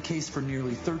isn't the case for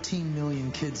nearly 13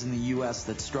 million kids in the U.S.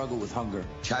 that struggle with hunger.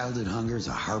 Childhood hunger is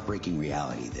a heartbreaking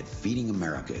reality that Feeding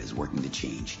America is working to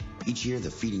change. Each year, the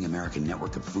Feeding America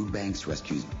network of food banks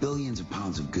rescues billions of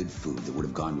pounds of good food that would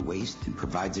have gone to waste and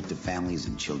provides it to families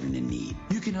and children in need.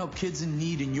 You can help kids in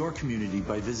need in your community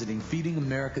by visiting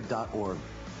feedingamerica.org.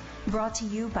 Brought to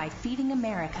you by Feeding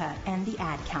America and the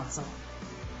Ad Council.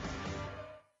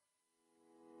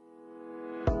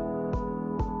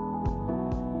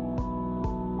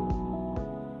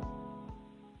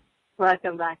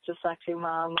 Welcome back to Sexy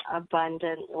Mom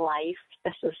Abundant Life.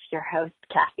 This is your host,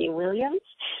 Kathy Williams,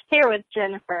 here with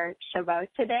Jennifer Chabot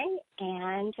today,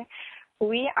 and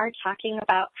we are talking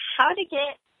about how to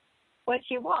get what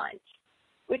you want,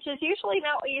 which is usually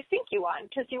not what you think you want,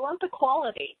 because you want the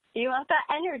quality, you want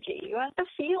the energy, you want the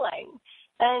feeling,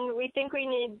 and we think we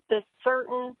need this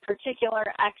certain particular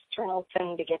external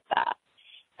thing to get that.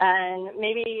 And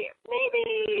maybe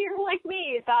you're like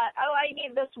me, you thought, oh, I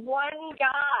need this one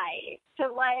guy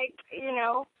to, like, you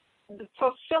know,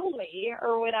 fulfill me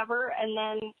or whatever, and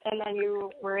then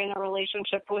you were in a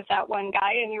relationship with that one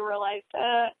guy and you realized,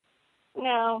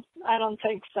 no, I don't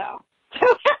think so.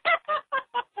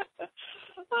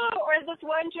 Or this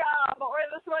one job, or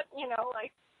this one, you know,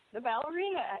 like the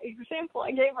ballerina example I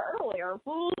gave earlier.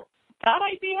 Thought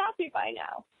I'd be happy by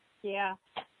now. Yeah.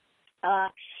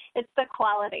 It's the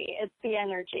quality, it's the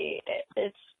energy,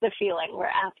 it's the feeling we're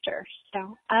after.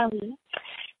 So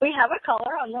we have a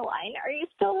caller on the line. Are you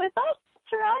still with us,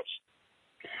 Suraj?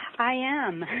 I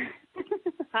am.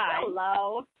 Hi.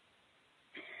 Hello.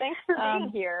 Thanks for being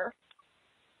here.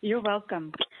 You're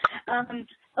welcome.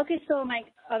 Okay, so my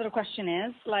other question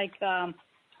is, like,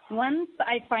 once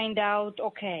I find out,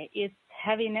 okay, it's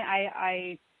heaviness,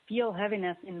 I feel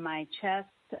heaviness in my chest,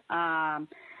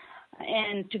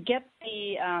 and to get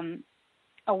the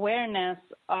awareness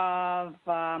of,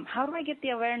 how do I get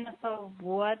the awareness of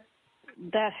what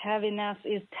that heaviness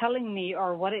is telling me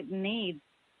or what it needs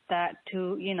that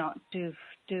to, you know, to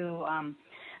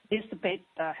dissipate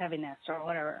the heaviness or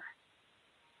whatever?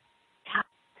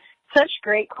 Such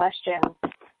great question.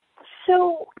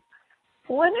 So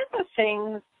one of the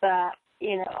things that,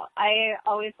 you know, I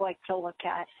always like to look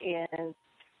at is,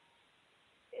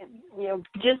 you know,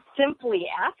 just simply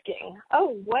asking,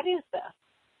 oh, what is this,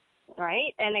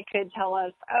 right? And it could tell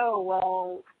us, oh,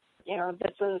 well, you know,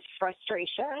 this is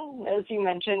frustration, as you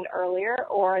mentioned earlier,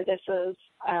 or this is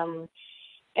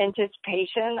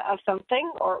anticipation of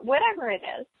something, or whatever it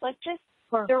is. Like, just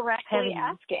directly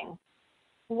asking,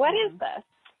 what is this?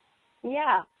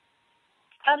 Yeah.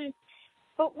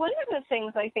 But one of the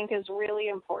things I think is really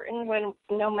important when,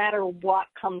 no matter what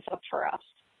comes up for us,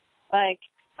 like,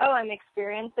 oh, I'm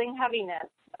experiencing heaviness.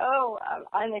 Oh,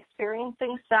 I'm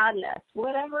experiencing sadness.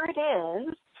 Whatever it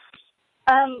is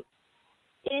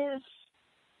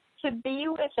to be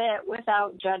with it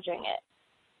without judging it.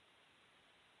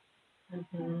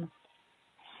 Mm-hmm.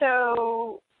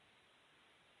 So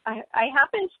I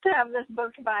happen to have this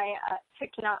book by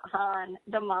Thich Nhat Hanh,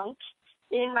 the monk,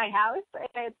 in my house,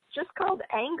 and it's just called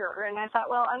Anger. And I thought,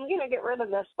 well, I'm going to get rid of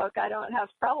this book. I don't have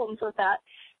problems with that.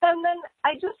 And then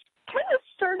I just kind of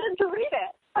started to read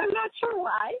it. I'm not sure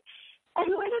why.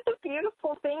 And one of the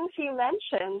beautiful things he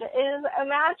mentioned is,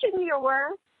 imagine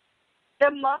you're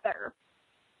the mother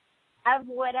of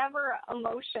whatever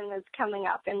emotion is coming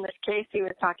up. In this case, he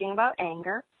was talking about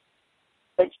anger.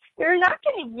 But you're not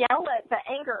going to yell at the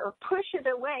anger or push it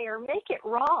away or make it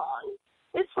wrong.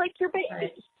 It's like your baby.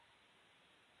 Right.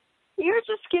 You're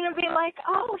just going to be like,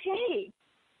 oh, hey,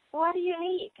 what do you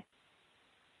need?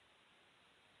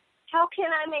 How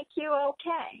can I make you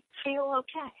okay, feel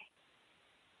okay?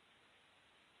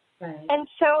 Right. And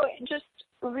so just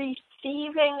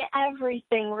receiving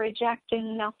everything,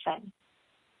 rejecting nothing,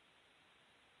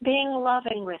 being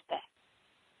loving with it.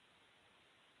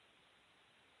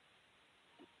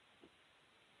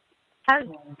 How does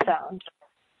it sound?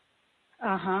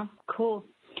 Cool.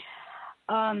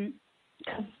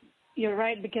 You're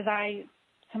right, because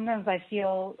sometimes I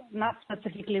feel, not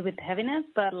specifically with heaviness,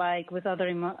 but like with other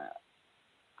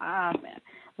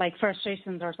like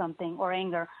frustrations or something, or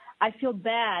anger. I feel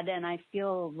bad and I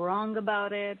feel wrong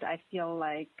about it. I feel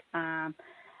like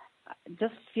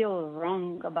just feel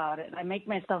wrong about it. I make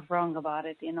myself wrong about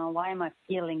it. Why am I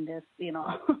feeling this?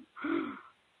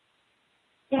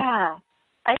 Yeah.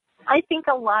 I think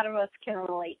a lot of us can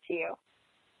relate to you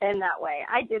in that way.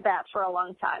 I did that for a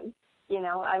long time.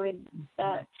 I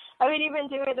would even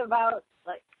do it about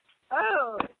like,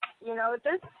 oh, you have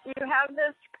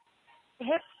this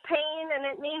hip pain and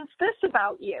it means this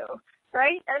about you,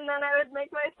 right? And then I would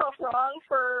make myself wrong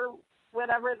for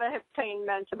whatever the hip pain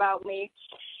meant about me.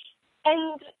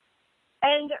 And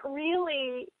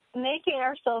really making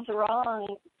ourselves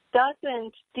wrong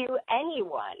doesn't do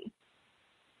anyone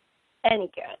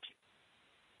any good,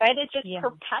 right? It just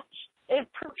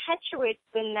perpetuates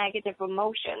the negative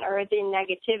emotion or the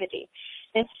negativity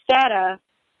instead of,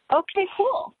 okay,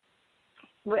 cool.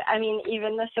 I mean,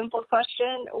 even the simple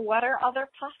question, what are other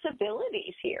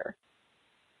possibilities here?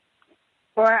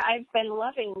 Or I've been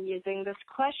loving using this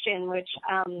question, which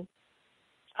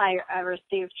I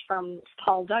received from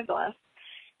Paul Douglas,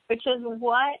 which is,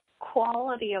 what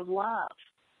quality of love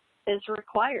is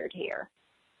required here?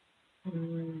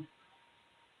 Mm.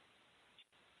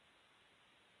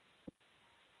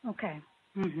 Okay.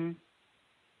 Mm-hmm.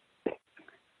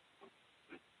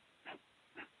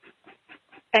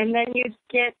 And then you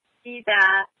get to be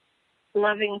that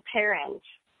loving parent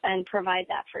and provide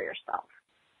that for yourself.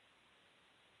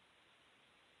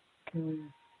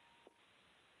 Mm.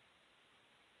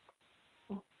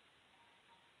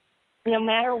 No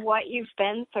matter what you've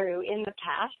been through in the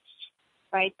past,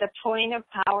 right, the point of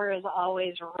power is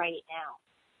always right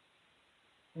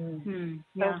now. Mm-hmm.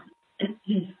 Yeah.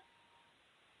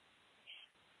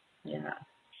 Yeah.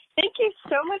 Thank you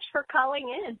so much for calling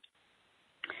in.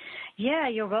 Yeah,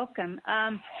 you're welcome.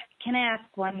 Can I ask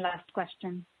one last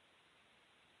question?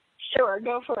 Sure,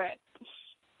 go for it.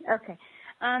 Okay.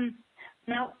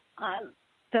 Now,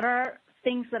 there are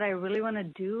things that I really want to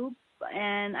do,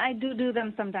 and I do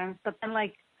them sometimes, but then,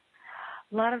 like,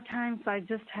 a lot of times I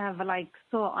just have, like,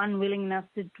 so unwillingness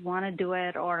to want to do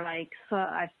it, or, like, so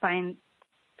I find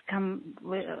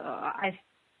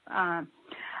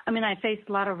I face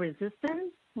a lot of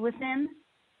resistance within.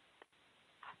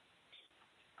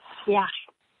 Yeah.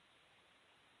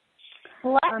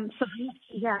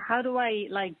 How do I,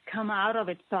 like, come out of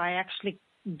it so I actually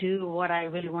do what I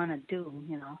really want to do,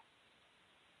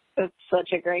 That's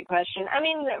such a great question. I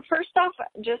mean, first off,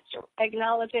 just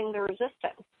acknowledging the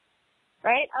resistance,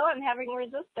 right? Oh, I'm having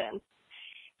resistance.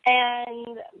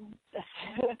 And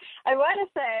I want to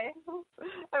say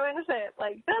it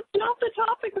like, that's not the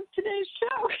topic of today's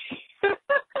show.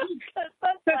 Because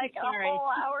that's like a whole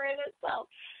hour in itself,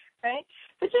 right?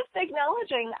 But just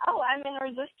acknowledging, oh, I'm in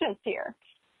resistance here.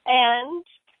 And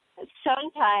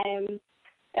sometimes,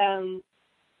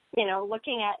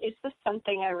 looking at, is this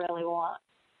something I really want?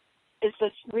 Is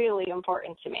this really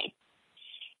important to me?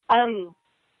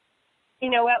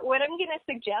 What I'm going to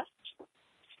suggest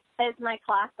is my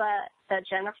class that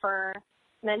Jennifer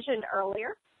mentioned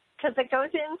earlier, because it goes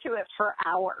into it for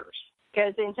hours. It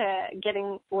goes into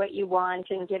getting what you want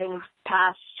and getting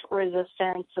past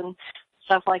resistance and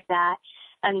stuff like that.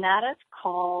 And that is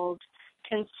called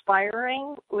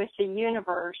Conspiring with the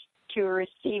Universe to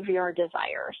Receive Your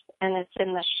Desires. And it's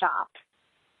in the shop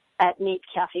at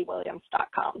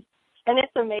meetkathywilliams.com. And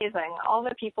it's amazing. All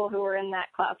the people who were in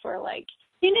that class were like,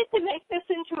 you need to make this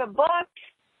into a book.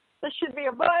 This should be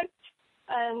a book.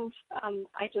 And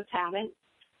I just haven't.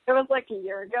 It was like a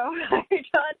year ago I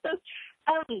got this.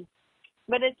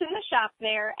 But it's in the shop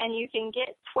there, and you can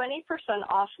get 20%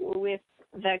 off with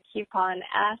the coupon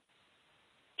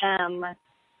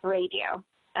Radio.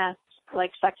 S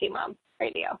like Sexy Mom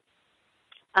Radio.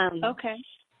 Okay.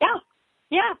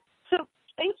 Yeah. So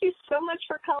thank you so much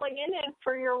for calling in and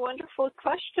for your wonderful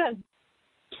question.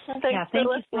 And thank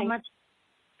you so much.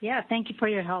 Yeah, thank you for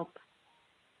your help.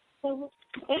 Have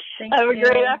a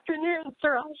great afternoon,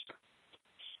 Suraj.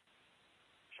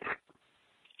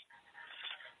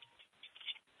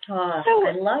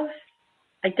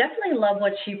 I definitely love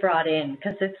what she brought in,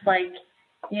 because it's like,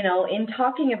 in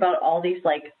talking about all these,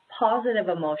 like, positive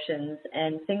emotions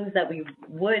and things that we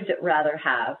would rather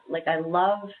have, like, I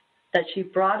love that she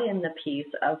brought in the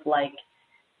piece of, like,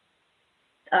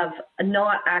 of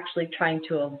not actually trying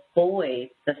to avoid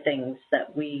the things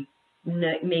that we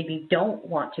maybe don't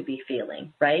want to be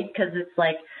feeling, right? Because it's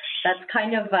like, that's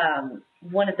kind of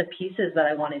one of the pieces that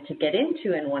I wanted to get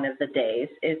into in one of the days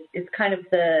is kind of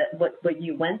what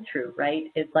you went through, right?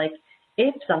 It's like,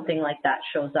 if something like that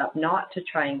shows up, not to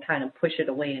try and kind of push it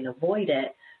away and avoid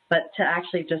it, but to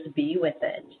actually just be with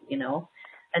it,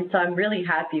 And so I'm really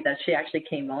happy that she actually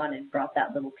came on and brought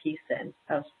that little piece in.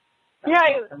 That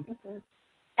was awesome.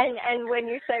 And when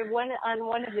you say on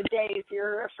one of the days,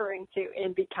 you're referring to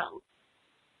in Become,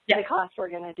 the class we're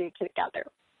going to do together.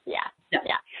 Yeah.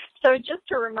 So just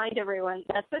to remind everyone,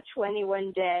 that's a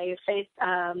 21-day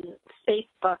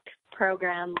Facebook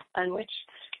program on which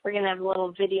we're going to have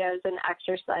little videos and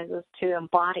exercises to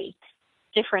embody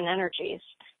different energies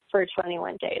for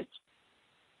 21 days.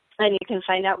 And you can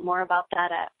find out more about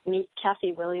that at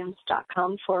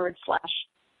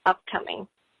meetkathywilliams.com/upcoming.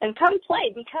 And come play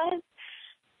because,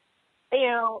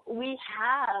 we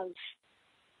have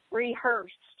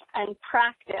rehearsed and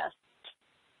practiced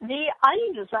the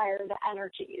undesired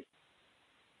energies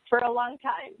for a long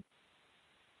time.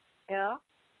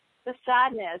 The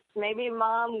sadness, maybe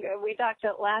Mom, we talked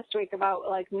last week about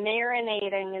like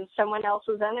marinating in someone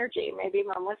else's energy. Maybe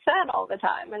Mom was sad all the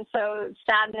time, and so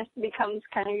sadness becomes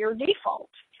kind of your default.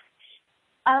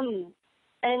 And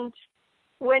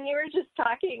when you were just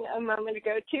talking a moment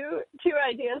ago, two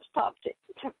ideas popped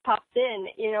in.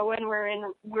 When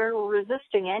we're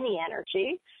resisting any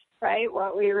energy, right?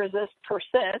 What we resist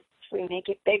persists. We make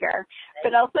it bigger.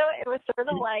 But also, it was sort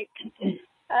of like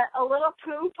a little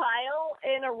poo pile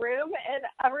in a room, and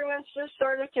everyone's just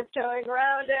sort of tiptoeing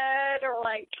around it, or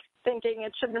like thinking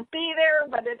it shouldn't be there,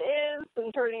 but it is,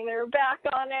 and turning their back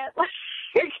on it.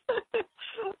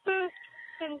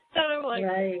 Instead of like,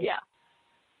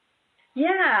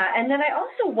 Yeah, and then I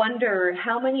also wonder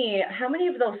how many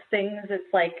of those things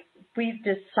it's like we've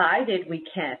decided we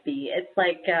can't be. It's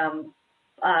like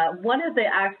one of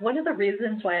the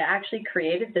reasons why I actually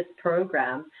created this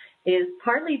program is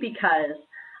partly because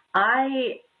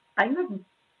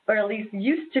or at least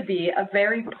used to be a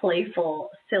very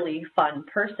playful, silly, fun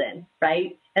person,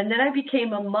 right? And then I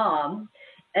became a mom,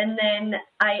 and then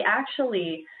I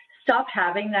actually stopped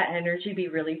having that energy be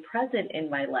really present in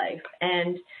my life.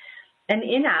 And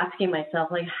in asking myself,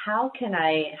 like, how can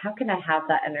I have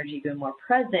that energy be more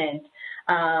present?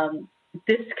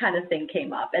 This kind of thing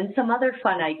came up, and some other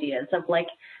fun ideas of like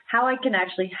how I can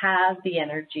actually have the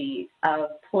energy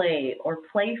of play or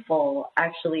playful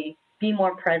actually be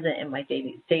more present in my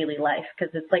daily life.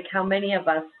 Because it's like, how many of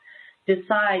us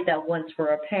decide that once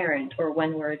we're a parent or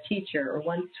when we're a teacher or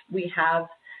once we have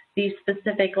these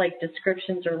specific like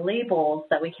descriptions or labels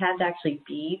that we can't actually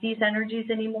be these energies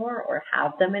anymore or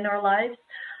have them in our lives.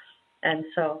 And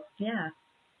so, yeah.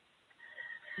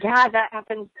 Yeah, that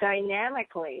happens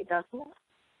dynamically, doesn't it?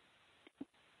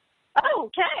 Oh,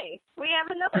 okay. We have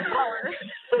another caller.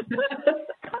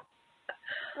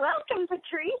 Welcome,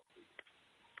 Patrice.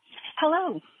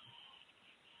 Hello.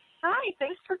 Hi,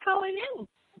 thanks for calling in.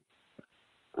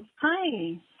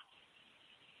 Hi.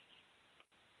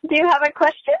 Do you have a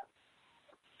question?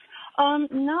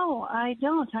 No, I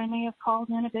don't. I may have called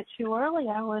in a bit too early.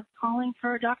 I was calling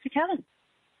for Dr. Kevin.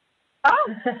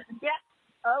 Oh, yeah.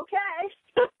 Okay.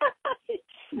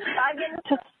 5 minutes.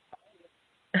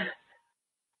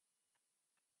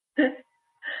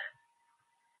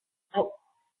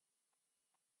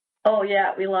 Oh,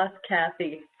 yeah, we lost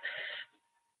Kathy.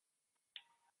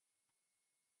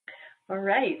 All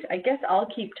right, I guess I'll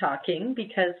keep talking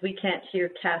because we can't hear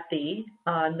Kathy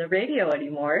on the radio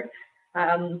anymore.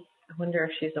 I wonder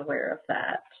if she's aware of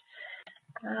that.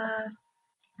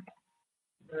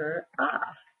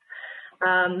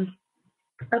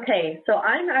 Okay, so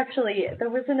there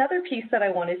was another piece that I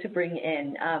wanted to bring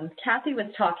in. Kathy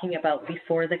was talking about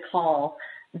before the call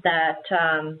that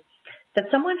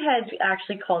someone had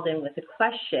actually called in with a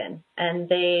question, and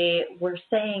they were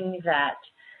saying that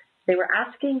they were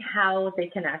asking how they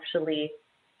can actually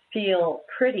feel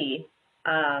pretty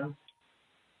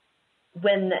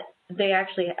when they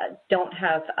actually don't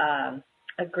have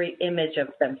a great image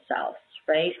of themselves,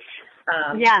 right?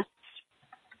 Yes.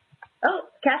 Oh,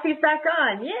 Kathy's back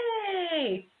on.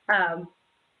 Yay! And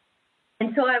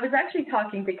so I was actually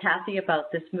talking to Kathy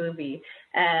about this movie,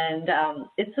 and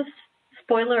it's a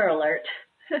spoiler alert.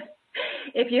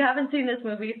 If you haven't seen this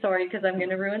movie, sorry, because I'm going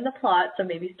to ruin the plot, so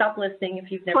maybe stop listening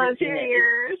if you've never seen it. Close your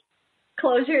ears.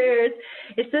 Close your ears.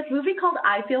 It's this movie called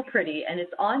I Feel Pretty, and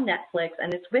it's on Netflix,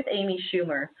 and it's with Amy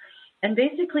Schumer. And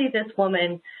basically this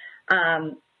woman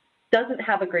doesn't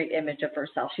have a great image of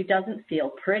herself. She doesn't feel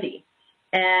pretty.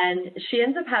 And she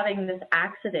ends up having this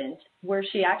accident where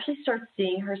she actually starts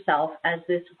seeing herself as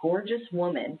this gorgeous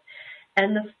woman.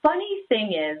 And the funny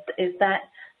thing is that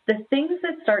the things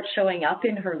that start showing up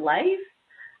in her life,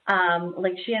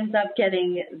 like she ends up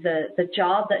getting the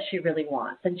job that she really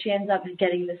wants, and she ends up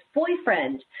getting this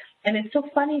boyfriend. And it's so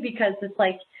funny because it's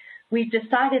like we've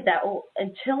decided that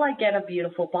until I get a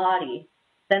beautiful body,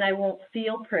 then I won't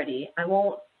feel pretty, I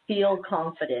won't feel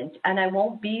confident, and I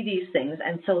won't be these things,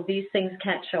 and so these things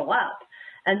can't show up.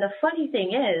 And the funny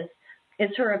thing is is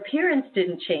her appearance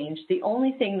didn't change. The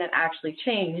only thing that actually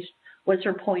changed was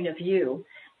her point of view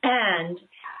and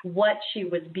what she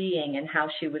was being and how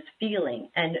she was feeling.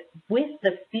 And with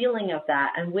the feeling of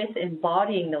that and with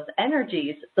embodying those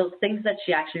energies, those things that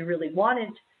she actually really wanted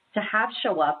to have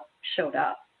show up, showed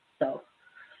up. So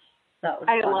that was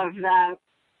fun. love that.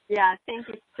 Yeah, thank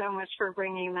you so much for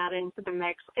bringing that into the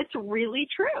mix. It's really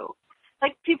true.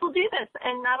 Like, people do this,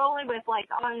 and not only with, like,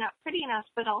 oh, I'm not pretty enough,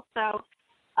 but also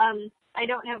I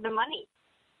don't have the money,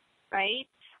 right?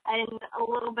 And a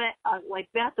little bit, like,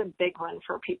 that's a big one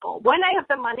for people. When I have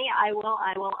the money, I'll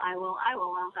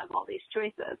have all these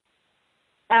choices.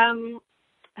 I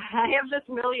have this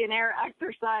millionaire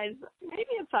exercise.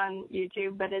 Maybe it's on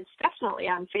YouTube, but it's definitely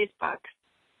on Facebook.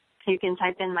 You can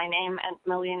type in my name and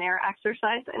millionaire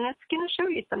exercise, and it's going to show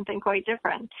you something quite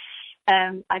different.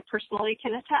 I personally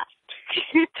can attest.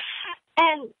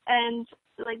 and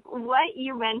like what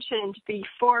you mentioned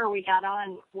before we got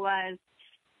on was,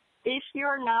 if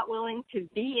you're not willing to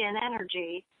be in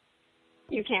energy,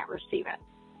 you can't receive it.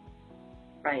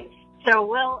 Right. So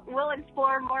we'll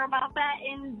explore more about that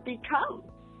in Become.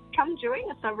 Come join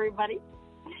us, everybody.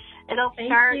 It'll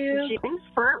start June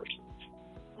 1st.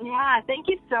 Yeah, thank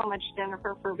you so much,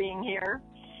 Jennifer, for being here.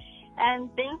 And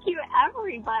thank you,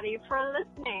 everybody, for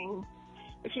listening.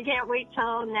 If you can't wait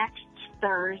till next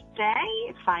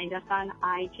Thursday, find us on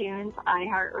iTunes,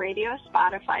 iHeartRadio,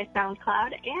 Spotify,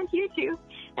 SoundCloud, and YouTube,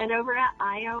 and over at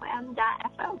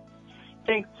IOM.FM.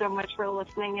 Thanks so much for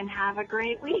listening, and have a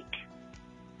great week.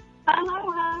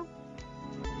 Aloha.